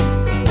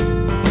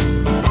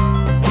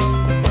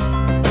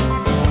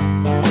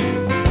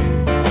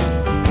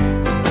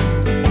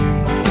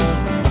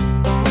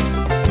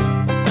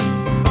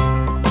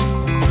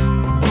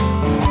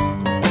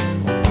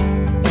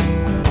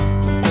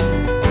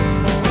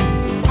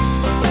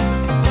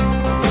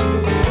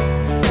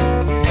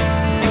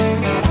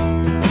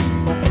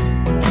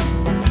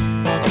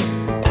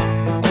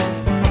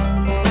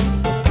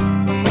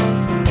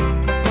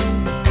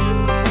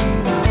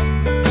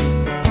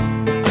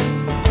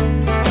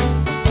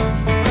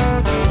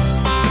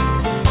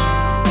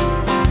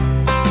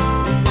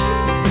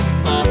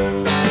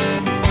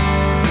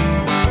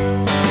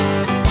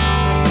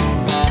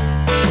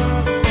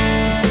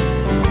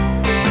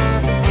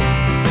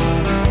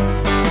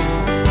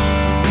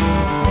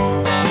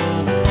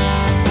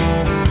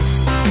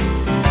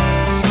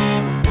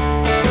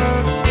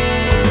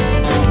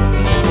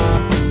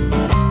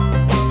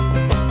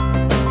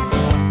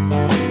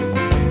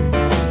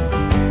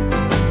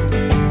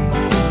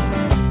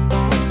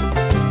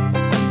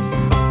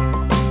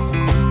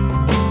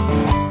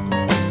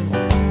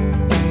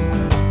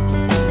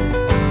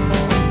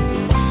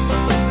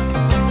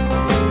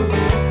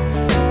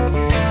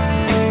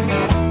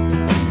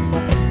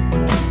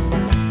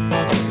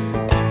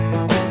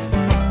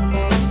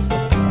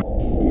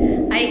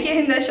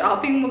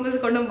 ಶಾಪಿಂಗ್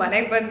ಮುಗಿಸ್ಕೊಂಡು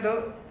ಮನೆಗೆ ಬಂದು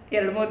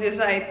 2-3 ದಿವಸ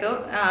ಆಯಿತು.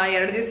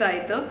 2 ದಿವಸ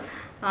ಆಯಿತು.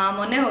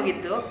 ಮೊನ್ನೆ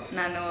ಹೋಗಿದ್ದು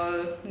ನಾನು.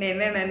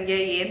 ನಿನ್ನೆ ನನಗೆ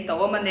ಏನು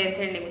ತೊಗೊಂಬಂದೆ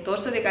ಅಂಥೇಳಿ ನಿಮ್ಗೆ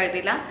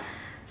ತೋರಿಸೋದಕ್ಕಾಗಲಿಲ್ಲ.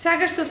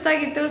 ಸಾಕಷ್ಟು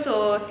ಸುಸ್ತಾಗಿತ್ತು. ಸೊ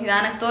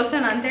ನಿಧಾನಕ್ಕೆ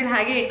ತೋರಿಸೋಣ ಅಂಥೇಳಿ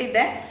ಹಾಗೆ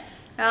ಇಟ್ಟಿದ್ದೆ.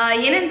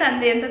 ಏನೇನು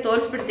ತಂದೆ ಅಂತ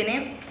ತೋರಿಸ್ಬಿಡ್ತೀನಿ.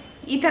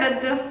 ಈ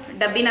ಥರದ್ದು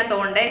ಡಬ್ಬಿನ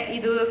ತೊಗೊಂಡೆ.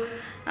 ಇದು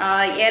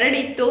 2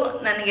 ಇತ್ತು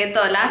ನನಗೆ.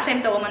 ಲಾಸ್ಟ್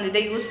ಟೈಮ್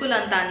ತೊಗೊಂಬಂದಿದ್ದೆ, ಯೂಸ್ಫುಲ್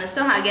ಅಂತ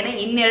ಅನ್ನಿಸ್ತು. ಹಾಗೆಯೇ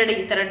 2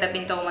 ಈ ಥರ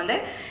ಡಬ್ಬಿನ ತೊಗೊಂಬಂದೆ.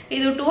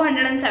 ಇದು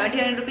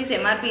 279 ರುಪೀಸ್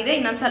MRP ಇದೆ.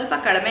 ಇನ್ನೊಂದು ಸ್ವಲ್ಪ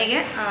ಕಡಿಮೆಗೆ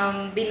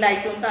ಬಿಲ್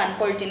ಆಯಿತು ಅಂತ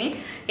ಅಂದ್ಕೊಳ್ತೀನಿ.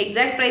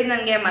 ಎಕ್ಸಾಕ್ಟ್ ಪ್ರೈಸ್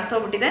ನನಗೆ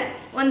ಮರ್ತೋಗ್ಬಿಟ್ಟಿದೆ.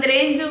 ಒಂದು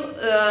ರೇಂಜು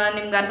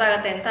ನಿಮ್ಗೆ ಅರ್ಥ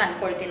ಆಗುತ್ತೆ ಅಂತ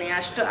ಅಂದ್ಕೊಳ್ತೀನಿ.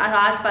 ಅಷ್ಟು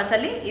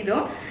ಆಸ್ಪಾಸಲ್ಲಿ ಇದು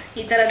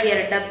ಈ ಥರದ್ದು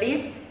 2 ಡಬ್ಬಿ.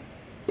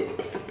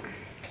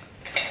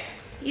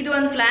 ಇದು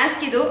ಒಂದು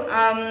ಫ್ಲಾಸ್ಕ್.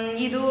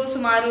 ಇದು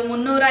ಸುಮಾರು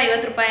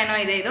 350 ರೂಪಾಯಿನೋ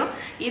ಇದೆ.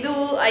 ಇದು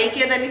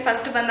ಐಕಿಯಾದಲ್ಲಿ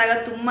ಫಸ್ಟ್ ಬಂದಾಗ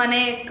ತುಂಬಾ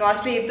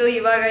ಕಾಸ್ಟ್ಲಿ ಇತ್ತು.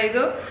 ಇವಾಗ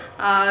ಇದು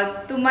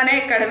ತುಂಬಾ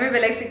ಕಡಿಮೆ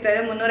ಬೆಲೆಗೆ ಸಿಗ್ತಾ ಇದೆ,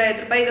 350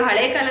 ರೂಪಾಯಿ. ಇದು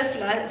ಹಳೆ ಕಾಲದ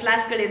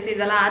ಫ್ಲಾಸ್ಕ್ಗಳು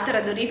ಇರ್ತಿದ್ವಲ್ಲ, ಆ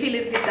ಥರದ್ದು ರೀಫಿಲ್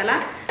ಇರ್ತಿತ್ತಲ್ಲ,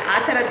 ಆ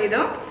ಥರದ್ದು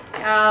ಇದು.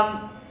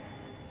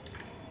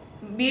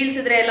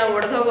 ಬೀಳ್ಸಿದ್ರೆ ಎಲ್ಲ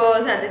ಒಡೆದೋಗೋ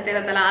ಸಾಧ್ಯತೆ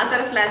ಇರುತ್ತಲ್ಲ, ಆ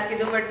ಥರ ಫ್ಲಾಸ್ಕ್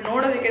ಇದು. ಬಟ್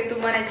ನೋಡೋದಕ್ಕೆ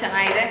ತುಂಬಾ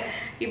ಚೆನ್ನಾಗಿದೆ.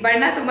 ಈ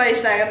ಬಣ್ಣ ತುಂಬ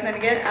ಇಷ್ಟ ಆಗುತ್ತೆ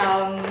ನನಗೆ.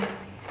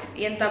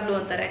 ಎಂಥ ಬ್ಲೂ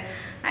ಅಂತಾರೆ,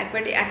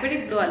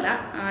 ಆಕ್ವೆಟಿಕ್ ಬ್ಲೂ ಅಲ್ಲ,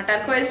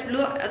 ಟರ್ಕೋಯಿಸ್ ಬ್ಲೂ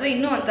ಅಥವಾ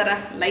ಇನ್ನೂ ಒಂಥರ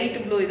ಲೈಟ್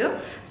ಬ್ಲೂ ಇದು.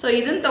 ಸೊ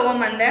ಇದನ್ನು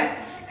ತೊಗೊಂಬಂದೆ.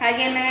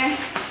 ಹಾಗೆಯೇ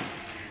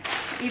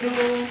ಇದು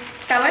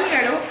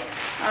ಟವಲ್ಗಳು,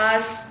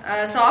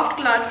 ಸಾಫ್ಟ್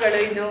ಕ್ಲಾತ್ಗಳು.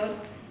 ಇದು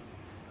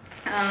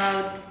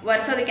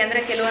ಒರೆಸೋದಕ್ಕೆ ಅಂದರೆ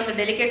ಕೆಲವೊಂದು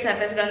ಡೆಲಿಕೇಟ್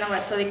ಸರ್ಫೇಸ್ಗಳನ್ನ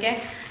ಒರೆಸೋದಕ್ಕೆ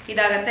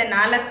ಇದಾಗುತ್ತೆ.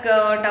 4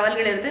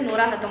 ಟವಲ್ಗಳಿರುತ್ತೆ,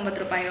 119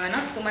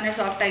 ರೂಪಾಯಿಗೇನೋ. ತುಂಬಾ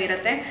ಸಾಫ್ಟ್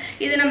ಆಗಿರುತ್ತೆ.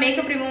 ಇದನ್ನು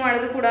ಮೇಕಪ್ ರಿಮೂವ್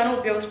ಮಾಡೋದು ಕೂಡ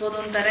ಉಪಯೋಗಿಸ್ಬೋದು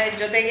ಅಂತಾರೆ.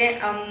 ಜೊತೆಗೆ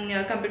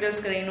ಕಂಪ್ಯೂಟರ್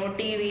ಸ್ಕ್ರೀನು,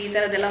 TV ಈ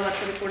ಥರದ್ದೆಲ್ಲ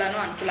ಒರೆಸೋದು ಕೂಡ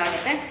ಅನುಕೂಲ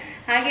ಆಗುತ್ತೆ.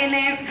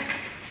 ಹಾಗೆಯೇ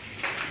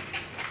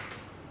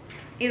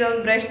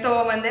ಇದೊಂದು ಬ್ರಷ್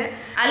ತೊಗೊಂಬಂದೆ.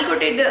 ಅಲ್ಲಿ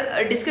ಕೊಟ್ಟಿದ್ದ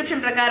ಡಿಸ್ಕ್ರಿಪ್ಷನ್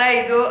ಪ್ರಕಾರ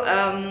ಇದು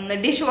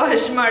ಡಿಶ್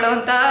ವಾಶ್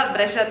ಮಾಡೋವಂಥ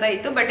ಬ್ರಷ್ ಅಂತ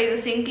ಇತ್ತು. ಬಟ್ ಇದು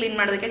ಸಿಂಕ್ ಕ್ಲೀನ್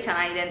ಮಾಡೋದಕ್ಕೆ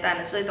ಚೆನ್ನಾಗಿದೆ ಅಂತ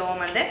ಅನ್ನಿಸ್ತು. ಇದು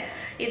ತೊಗೊಂಬಂದೆ.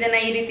 ಇದನ್ನು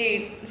ಈ ರೀತಿ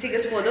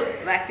ಸಿಗಿಸ್ಬೋದು.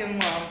 ವ್ಯಾಕ್ಯೂಮ್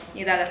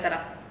ಇದಾಗತ್ತಲ್ಲ,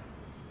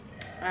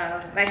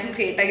 ವ್ಯಾಕ್ಯೂಮ್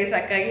ಕ್ರಿಯೇಟಾಗಿ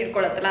ಸಾಕಾಗಿ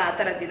ಹಿಡ್ಕೊಳತ್ತಲ್ಲ, ಆ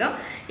ಥರದ್ದಿದು.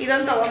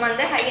 ಇದೊಂದು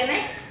ತೊಗೊಂಬಂದೆ. ಹಾಗೆಯೇ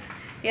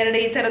 2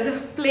 ಈ ಥರದ್ದು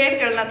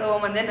ಪ್ಲೇಟ್ಗಳನ್ನ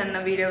ತೊಗೊಂಬಂದೆ. ನನ್ನ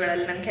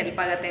ವೀಡಿಯೋಗಳಲ್ಲಿ ನನಗೆ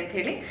ಹೆಲ್ಪ್ ಆಗುತ್ತೆ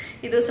ಅಂಥೇಳಿ.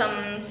 ಇದು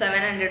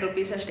 700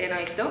 ರುಪೀಸ್ ಅಷ್ಟೇನೋ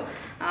ಇತ್ತು.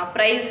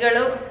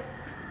 ಪ್ರೈಸ್ಗಳು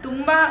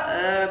ತುಂಬ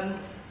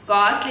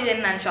ಕಾಸ್ಟ್ಲಿ ಇದೆ.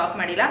 ನಾನು ಶಾಪ್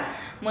ಮಾಡಿಲ್ಲ.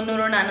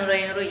 300, 400,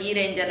 500 ಈ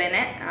ರೇಂಜಲ್ಲೇ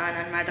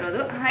ನಾನು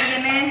ಮಾಡಿರೋದು.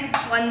 ಹಾಗೆಯೇ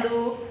ಒಂದು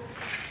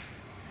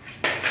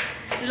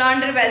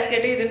ಲಾಂಡ್ರಿ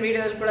ಬ್ಯಾಸ್ಕೆಟ್, ಇದನ್ನ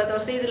ವಿಡಿಯೋದಲ್ಲಿ ಕೂಡ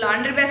ತೋರಿಸಿ. ಇದು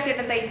ಲಾಂಡ್ರಿ ಬ್ಯಾಸ್ಕೆಟ್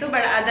ಅಂತ ಇತ್ತು.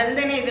 ಬಟ್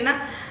ಅದಲ್ಲದೆ ಇದನ್ನು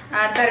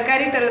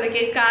ತರಕಾರಿ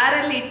ತರೋದಕ್ಕೆ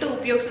ಕಾರಲ್ಲಿ ಇಟ್ಟು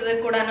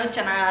ಉಪಯೋಗಿಸೋದಕ್ಕೆ ಕೂಡ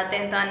ಚೆನ್ನಾಗತ್ತೆ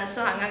ಅಂತ ಅನ್ನಿಸ್ತು.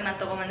 ಹಾಗಾಗಿ ನಾನು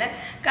ತೊಗೊಂಬಂದೆ.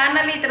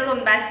 ಕಾರ್ನಲ್ಲಿ ಈ ಥರದ್ದು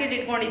ಒಂದು ಬ್ಯಾಸ್ಕೆಟ್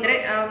ಇಟ್ಕೊಂಡಿದ್ರೆ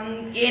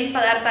ಏನು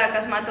ಪದಾರ್ಥ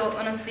ಅಕಸ್ಮಾತ್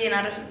ಒಂದೊಂದ್ಸತಿ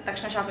ಏನಾದ್ರು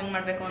ತಕ್ಷಣ ಶಾಪಿಂಗ್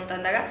ಮಾಡಬೇಕು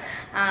ಅಂತಂದಾಗ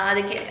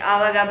ಅದಕ್ಕೆ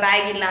ಆವಾಗ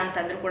ಬ್ಯಾಗ್ ಇಲ್ಲ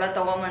ಅಂತಂದ್ರೂ ಕೂಡ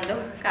ತೊಗೊಂಬಂದು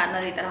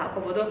ಕಾರ್ನಲ್ಲಿ ಈ ಥರ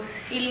ಹಾಕೋಬೋದು.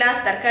 ಇಲ್ಲ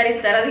ತರಕಾರಿ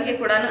ತರೋದಕ್ಕೆ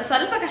ಕೂಡ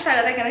ಸ್ವಲ್ಪ ಕಷ್ಟ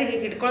ಆಗುತ್ತೆ, ಯಾಕಂದರೆ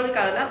ಹೀಗೆ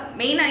ಇಟ್ಕೊಳ್ಳೋದಕ್ಕಾಗಲ್ಲ,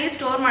 ಮೇಯ್ನಾಗಿ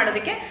ಸ್ಟೋರ್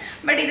ಮಾಡೋದಕ್ಕೆ.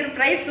 ಬಟ್ ಇದ್ರ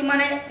ಪ್ರೈಸ್ ತುಂಬಾ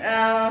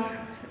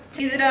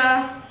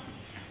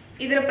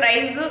ಇದರ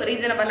ಪ್ರೈಸು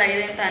ರೀಸನಬಲ್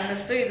ಆಗಿದೆ ಅಂತ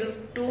ಅನ್ನಿಸ್ತು. ಇದು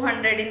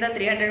 200 ಇಂದ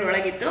 300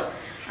 ಒಳಗಿತ್ತು.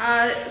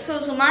 ಸೊ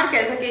ಸುಮಾರು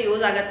ಕೆಲಸಕ್ಕೆ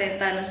ಯೂಸ್ ಆಗುತ್ತೆ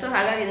ಅಂತ ಅನ್ನಿಸ್ತು.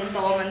 ಹಾಗಾಗಿ ಇದನ್ನು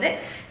ತೊಗೊಂಬಂದೆ.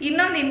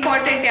 ಇನ್ನೊಂದು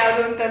ಇಂಪಾರ್ಟೆಂಟ್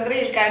ಯಾವುದು ಅಂತಂದರೆ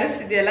ಇಲ್ಲಿ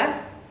ಕಾಣಿಸ್ತಿದೆಯಲ್ಲ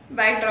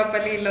ಬ್ಯಾಕ್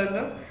ಡ್ರಾಪಲ್ಲಿ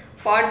ಇಲ್ಲೊಂದು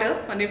ಪಾಟ್.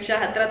 ಒಂದು ನಿಮಿಷ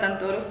ಹತ್ರ ತಂದು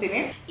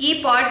ತೋರಿಸ್ತೀನಿ. ಈ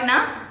ಪಾಟ್ನ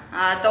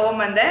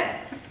ತೊಗೊಂಬಂದೆ.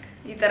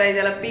 ಈ ಥರ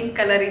ಇದೆಲ್ಲ ಪಿಂಕ್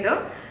ಕಲರ್ ಇದು.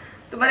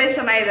 ತುಂಬಾ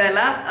ಚೆನ್ನಾಗಿದೆ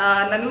ಅಲ್ಲ.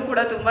 ನನಗೂ ಕೂಡ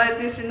ತುಂಬಾ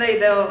ದಿವಸದಿಂದ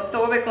ಇದು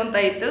ತಗೋಬೇಕು ಅಂತ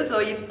ಇತ್ತು. ಸೊ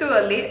ಇತ್ತು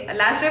ಅಲ್ಲಿ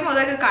ಲಾಸ್ಟ್ ಟೈಮ್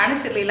ಹೋದಾಗ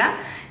ಕಾಣಿಸಿರ್ಲಿಲ್ಲ,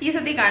 ಈ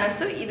ಸತಿ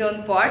ಕಾಣಿಸ್ತು.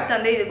 ಇದೊಂದು ಪಾಟ್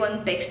ತಂದೆ, ಇದಕ್ಕೊಂದು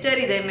ಟೆಕ್ಸ್ಚರ್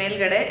ಇದೆ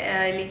ಮೇಲ್ಗಡೆ.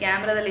 ಇಲ್ಲಿ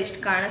ಕ್ಯಾಮ್ರಾದಲ್ಲಿ ಎಷ್ಟು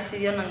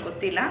ಕಾಣಿಸ್ತಿದೆಯೋ ನಂಗೆ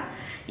ಗೊತ್ತಿಲ್ಲ.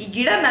 ಈ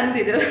ಗಿಡ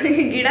ನಂದಿದು,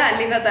 ಗಿಡ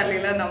ಅಲ್ಲಿಂದ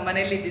ತರಲಿಲ್ಲ, ನಮ್ಮ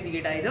ಮನೇಲಿ ಇದ್ದಿದ್ದು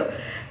ಗಿಡ ಇದು.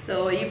 ಸೊ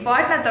ಈ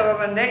ಪಾಟ್ನ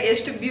ತಗೊಬಂದೆ.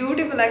 ಎಷ್ಟು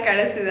ಬ್ಯೂಟಿಫುಲ್ ಆಗಿ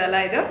ಕಾಣಿಸ್ತಿದೆ ಅಲ್ಲ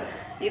ಇದು.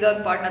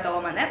 ಇದೊಂದು ಪಾಟ್ನ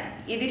ತಗೊಂಬಂದೆ.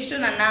 ಇದಿಷ್ಟು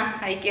ನನ್ನ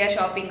IKEA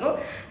ಶಾಪಿಂಗು.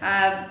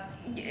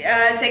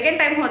 ಸೆಕೆಂಡ್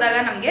ಟೈಮ್ ಹೋದಾಗ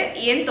ನಮಗೆ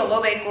ಏನು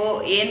ತಗೋಬೇಕು,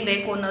 ಏನು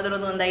ಬೇಕು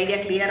ಅನ್ನೋದ್ರದ್ದು ಒಂದು ಐಡಿಯಾ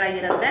ಕ್ಲಿಯರ್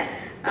ಆಗಿರುತ್ತೆ.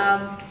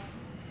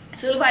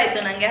 ಸುಲಭ ಆಯಿತು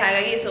ನನಗೆ.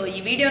 ಹಾಗಾಗಿ ಸೊ ಈ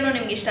ವಿಡಿಯೋನು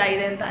ನಿಮ್ಗೆ ಇಷ್ಟ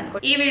ಆಗಿದೆ ಅಂತ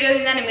ಅನ್ಕೊಳ್ತೀನಿ. ಈ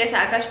ವಿಡಿಯೋದಿಂದ ನಿಮಗೆ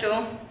ಸಾಕಷ್ಟು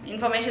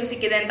ಇನ್ಫಾರ್ಮೇಶನ್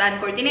ಸಿಕ್ಕಿದೆ ಅಂತ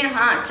ಅನ್ಕೊಳ್ತೀನಿ.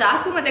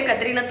 ಚಾಕು ಮತ್ತೆ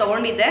ಕತ್ರಿನ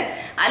ತಗೊಂಡಿದ್ದೆ,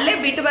 ಅಲ್ಲೇ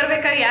ಬಿಟ್ಟು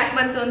ಬರ್ಬೇಕಾಗಿ ಯಾಕೆ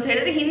ಬಂತು ಅಂತ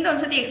ಹೇಳಿದ್ರೆ ಹಿಂದೆ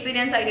ಒಂದ್ಸತಿ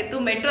ಎಕ್ಸ್ಪೀರಿಯನ್ಸ್ ಆಗಿತ್ತು.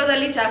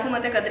 ಮೆಟ್ರೋದಲ್ಲಿ ಚಾಕು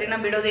ಮತ್ತೆ ಕತ್ರಿನ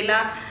ಬಿಡೋದಿಲ್ಲ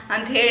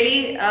ಅಂತ ಹೇಳಿ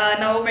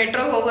ನಾವು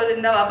ಮೆಟ್ರೋ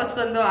ಹೋಗೋದ್ರಿಂದ ವಾಪಸ್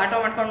ಬಂದು ಆಟೋ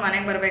ಮಾಡ್ಕೊಂಡು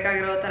ಮನೆಗೆ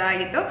ಬರ್ಬೇಕಾಗಿರೋ ತರ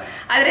ಆಗಿತ್ತು.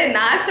 ಆದ್ರೆ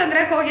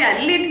ನಾಗಸಂದ್ರಕ್ಕೆ ಹೋಗಿ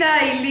ಅಲ್ಲಿಂದ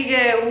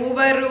ಇಲ್ಲಿಗೆ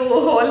ಊಬರು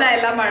ಓಲಾ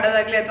ಎಲ್ಲ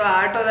ಮಾಡೋದಾಗ್ಲಿ ಅಥವಾ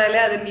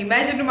ಆಟೋದಲ್ಲೇ ಅದನ್ನ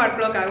ಇಮ್ಯಾಜಿನ್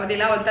ಮಾಡ್ಕೊಳಕ್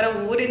ಆಗೋದಿಲ್ಲ. ಒಂಥರ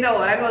ಊರಿಂದ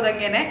ಹೊರಗೆ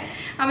ಹೋದಂಗೆನೆ.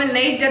 ಆಮೇಲೆ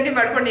ನೈಟ್ ಜರ್ನಿ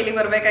ಮಾಡ್ಕೊಂಡು ಇಲ್ಲಿಗೆ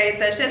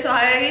ಬರ್ಬೇಕಾಗಿತ್ತು ಅಷ್ಟೇ. ಸೊ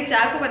ಹಾಗಾಗಿ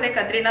ಚಾಕು ಮತ್ತೆ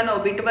ಕತ್ರಿನ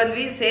ನಾವು ಬಿಟ್ಟು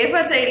ಬಂದ್ವಿ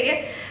ಸೇಫರ್ ಸೈಡ್ಗೆ.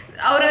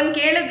 ಅವ್ರನ್ನ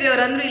ಕೇಳಿದ್ವಿ,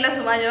 ಅವ್ರಂದ್ರು ಇಲ್ಲ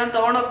ಸುಮಾರು ಜನ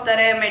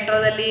ತೊಗೊಂಡೋಗ್ತಾರೆ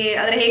ಮೆಟ್ರೋದಲ್ಲಿ,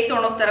 ಆದ್ರೆ ಹೇಗೆ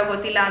ತೊಗೊಂಡೋಗ್ತಾರೋ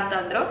ಗೊತ್ತಿಲ್ಲ ಅಂತ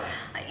ಅಂದ್ರು.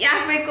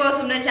 ಯಾಕೆ ಬೇಕು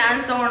ಸುಮ್ಮನೆ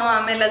ಚಾನ್ಸ್ ತೊಗೊಳೋ,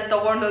 ಆಮೇಲೆ ಅದು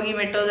ತೊಗೊಂಡೋಗಿ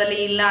ಮೆಟ್ರೋದಲ್ಲಿ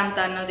ಇಲ್ಲ ಅಂತ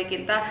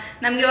ಅನ್ನೋದಕ್ಕಿಂತ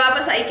ನಮಗೆ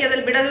ವಾಪಸ್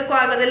IKEAದಲ್ಲಿ ಬಿಡೋದಕ್ಕೂ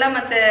ಆಗೋದಿಲ್ಲ,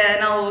 ಮತ್ತೆ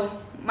ನಾವು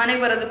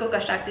ಮನೆಗೆ ಬರೋದಕ್ಕೂ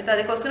ಕಷ್ಟ ಆಗ್ತಿತ್ತು.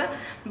 ಅದಕ್ಕೋಸ್ಕರ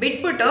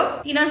ಬಿಟ್ಬಿಟ್ಟು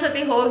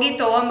ಇನ್ನೊಂದ್ಸತಿ ಹೋಗಿ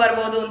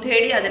ತೊಗೊಂಬರ್ಬೋದು ಅಂತ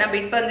ಹೇಳಿ ಅದನ್ನ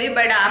ಬಿಟ್ಟು ಬಂದ್ವಿ.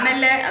 ಬಟ್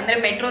ಆಮೇಲೆ ಅಂದ್ರೆ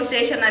ಮೆಟ್ರೋ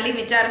ಸ್ಟೇಷನ್ ಅಲ್ಲಿ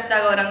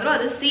ವಿಚಾರಿಸಿದಾಗ ಅವ್ರಂದ್ರು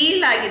ಅದು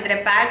ಸೀಲ್ ಆಗಿದ್ರೆ,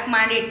 ಪ್ಯಾಕ್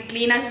ಮಾಡಿ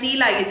ಕ್ಲೀನಾಗಿ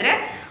ಸೀಲ್ ಆಗಿದ್ರೆ,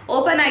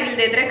 ಓಪನ್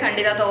ಆಗಿಲ್ದೇ ಇದ್ರೆ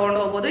ಖಂಡಿತ ತಗೊಂಡು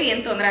ಹೋಗ್ಬೋದು,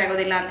 ಏನು ತೊಂದರೆ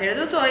ಆಗೋದಿಲ್ಲ ಅಂತ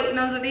ಹೇಳಿದ್ರು. ಸೊ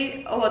ಇನ್ನೊಂದ್ಸತಿ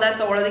ಹೋದಾಗ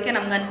ತಗೊಳ್ಳೋದಕ್ಕೆ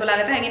ನಮ್ಗೆ ಅನುಕೂಲ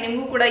ಆಗುತ್ತೆ. ಹಾಗೆ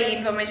ನಿಮಗೂ ಕೂಡ ಈ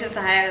ಇನ್ಫಾರ್ಮೇಶನ್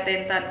ಸಹಾಯ ಆಗುತ್ತೆ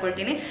ಅಂತ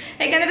ಅನ್ಕೊಳ್ತೀನಿ.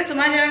 ಯಾಕಂದ್ರೆ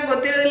ಸುಮಾರು ಜನ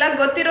ಗೊತ್ತಿರೋದಿಲ್ಲ,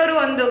 ಗೊತ್ತಿರೋರು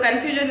ಒಂದು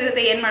ಕನ್ಫ್ಯೂಷನ್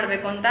ಇರುತ್ತೆ ಏನ್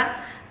ಮಾಡ್ಬೇಕು ಅಂತ.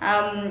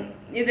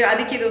 ಇದು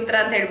ಅದಕ್ಕೆ ಇದು ಉತ್ತರ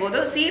ಅಂತ ಹೇಳ್ಬೋದು.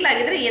 ಸೀಲ್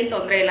ಆಗಿದ್ರೆ ಏನು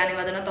ತೊಂದರೆ ಇಲ್ಲ,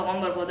 ನೀವು ಅದನ್ನ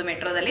ತಗೊಂಡ್ಬರ್ಬೋದು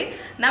ಮೆಟ್ರೋದಲ್ಲಿ.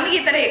 ನಮಗೆ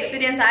ಈ ತರ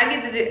ಎಕ್ಸ್ಪೀರಿಯನ್ಸ್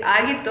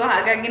ಆಗಿತ್ತು,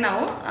 ಹಾಗಾಗಿ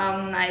ನಾವು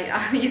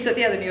ಈ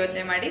ಸತಿ ಅದನ್ನ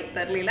ಯೋಚನೆ ಮಾಡಿ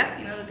ತರಲಿಲ್ಲ.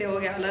 ಇನ್ನೊಂದ್ಸತಿ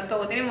ಹೋಗಿ ಯಾವೆಲ್ಲ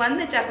ತಗೋತೀನಿ.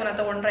 ಒಂದೇ ಚಾಕುನ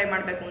ತಗೊಂಡು ಟ್ರೈ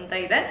ಮಾಡಬೇಕು ಅಂತ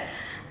ಇದೆ,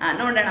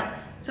 ನೋಡೋಣ.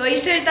 ಸೊ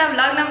ಇಷ್ಟ ಹೇಳ್ತಾ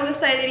ವ್ಲಾಗ್ನ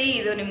ಮುಗಿಸ್ತಾ ಇದ್ದೀರಿ.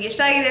 ಇದು ನಿಮ್ಗೆ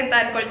ಇಷ್ಟ ಆಗಿದೆ ಅಂತ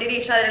ಅನ್ಕೊಳ್ತೀರಿ.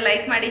 ಇಷ್ಟ ಆದರೆ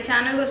ಲೈಕ್ ಮಾಡಿ,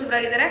 ಚಾನಲ್ಗೂ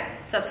ಹೊಸಬರಾಗಿದ್ದಾರೆ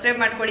ಸಬ್ಸ್ಕ್ರೈಬ್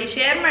ಮಾಡ್ಕೊಳ್ಳಿ,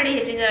 ಶೇರ್ ಮಾಡಿ,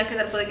 ಹೆಚ್ಚಿನ ಜನಕ್ಕೆ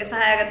ತಲುಪೋದಕ್ಕೆ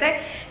ಸಹಾಯ ಆಗುತ್ತೆ.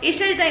 ಇಷ್ಟ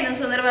ಹೇಳ್ತಾ ಇನ್ನೊಂದು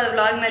ಸುಂದರವಾದ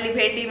ವ್ಲಾಗ್ನಲ್ಲಿ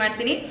ಭೇಟಿ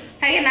ಮಾಡ್ತೀನಿ.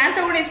 ಹಾಗೆ ನಾನು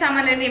ತಗೊಂಡಿರೋ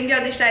ಸಾಮಾನಲ್ಲಿ ನಿಮ್ಗೆ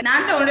ಯಾವ್ದು ಇಷ್ಟ ಆಯ್ತು,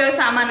 ನಾನು ತಗೊಂಡಿರೋ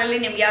ಸಾಮಾನಲ್ಲಿ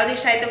ನಿಮ್ಗೆ ಯಾವ್ದು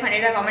ಇಷ್ಟ ಆಯ್ತು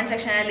ಖಂಡಿತ ಕಾಮೆಂಟ್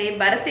ಸೆಕ್ಷನ್ ಅಲ್ಲಿ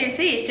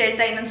ತಿಳಿಸಿ. ಇಷ್ಟ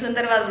ಹೇಳ್ತಾ ಇನ್ನೊಂದು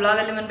ಸುಂದರವಾದ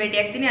ವ್ಲಾಗ್ ಅಲ್ಲಿ ಭೇಟಿ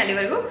ಆಗ್ತೀನಿ.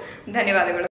 ಅಲ್ಲಿವರೆಗೂ ಧನ್ಯವಾದಗಳು.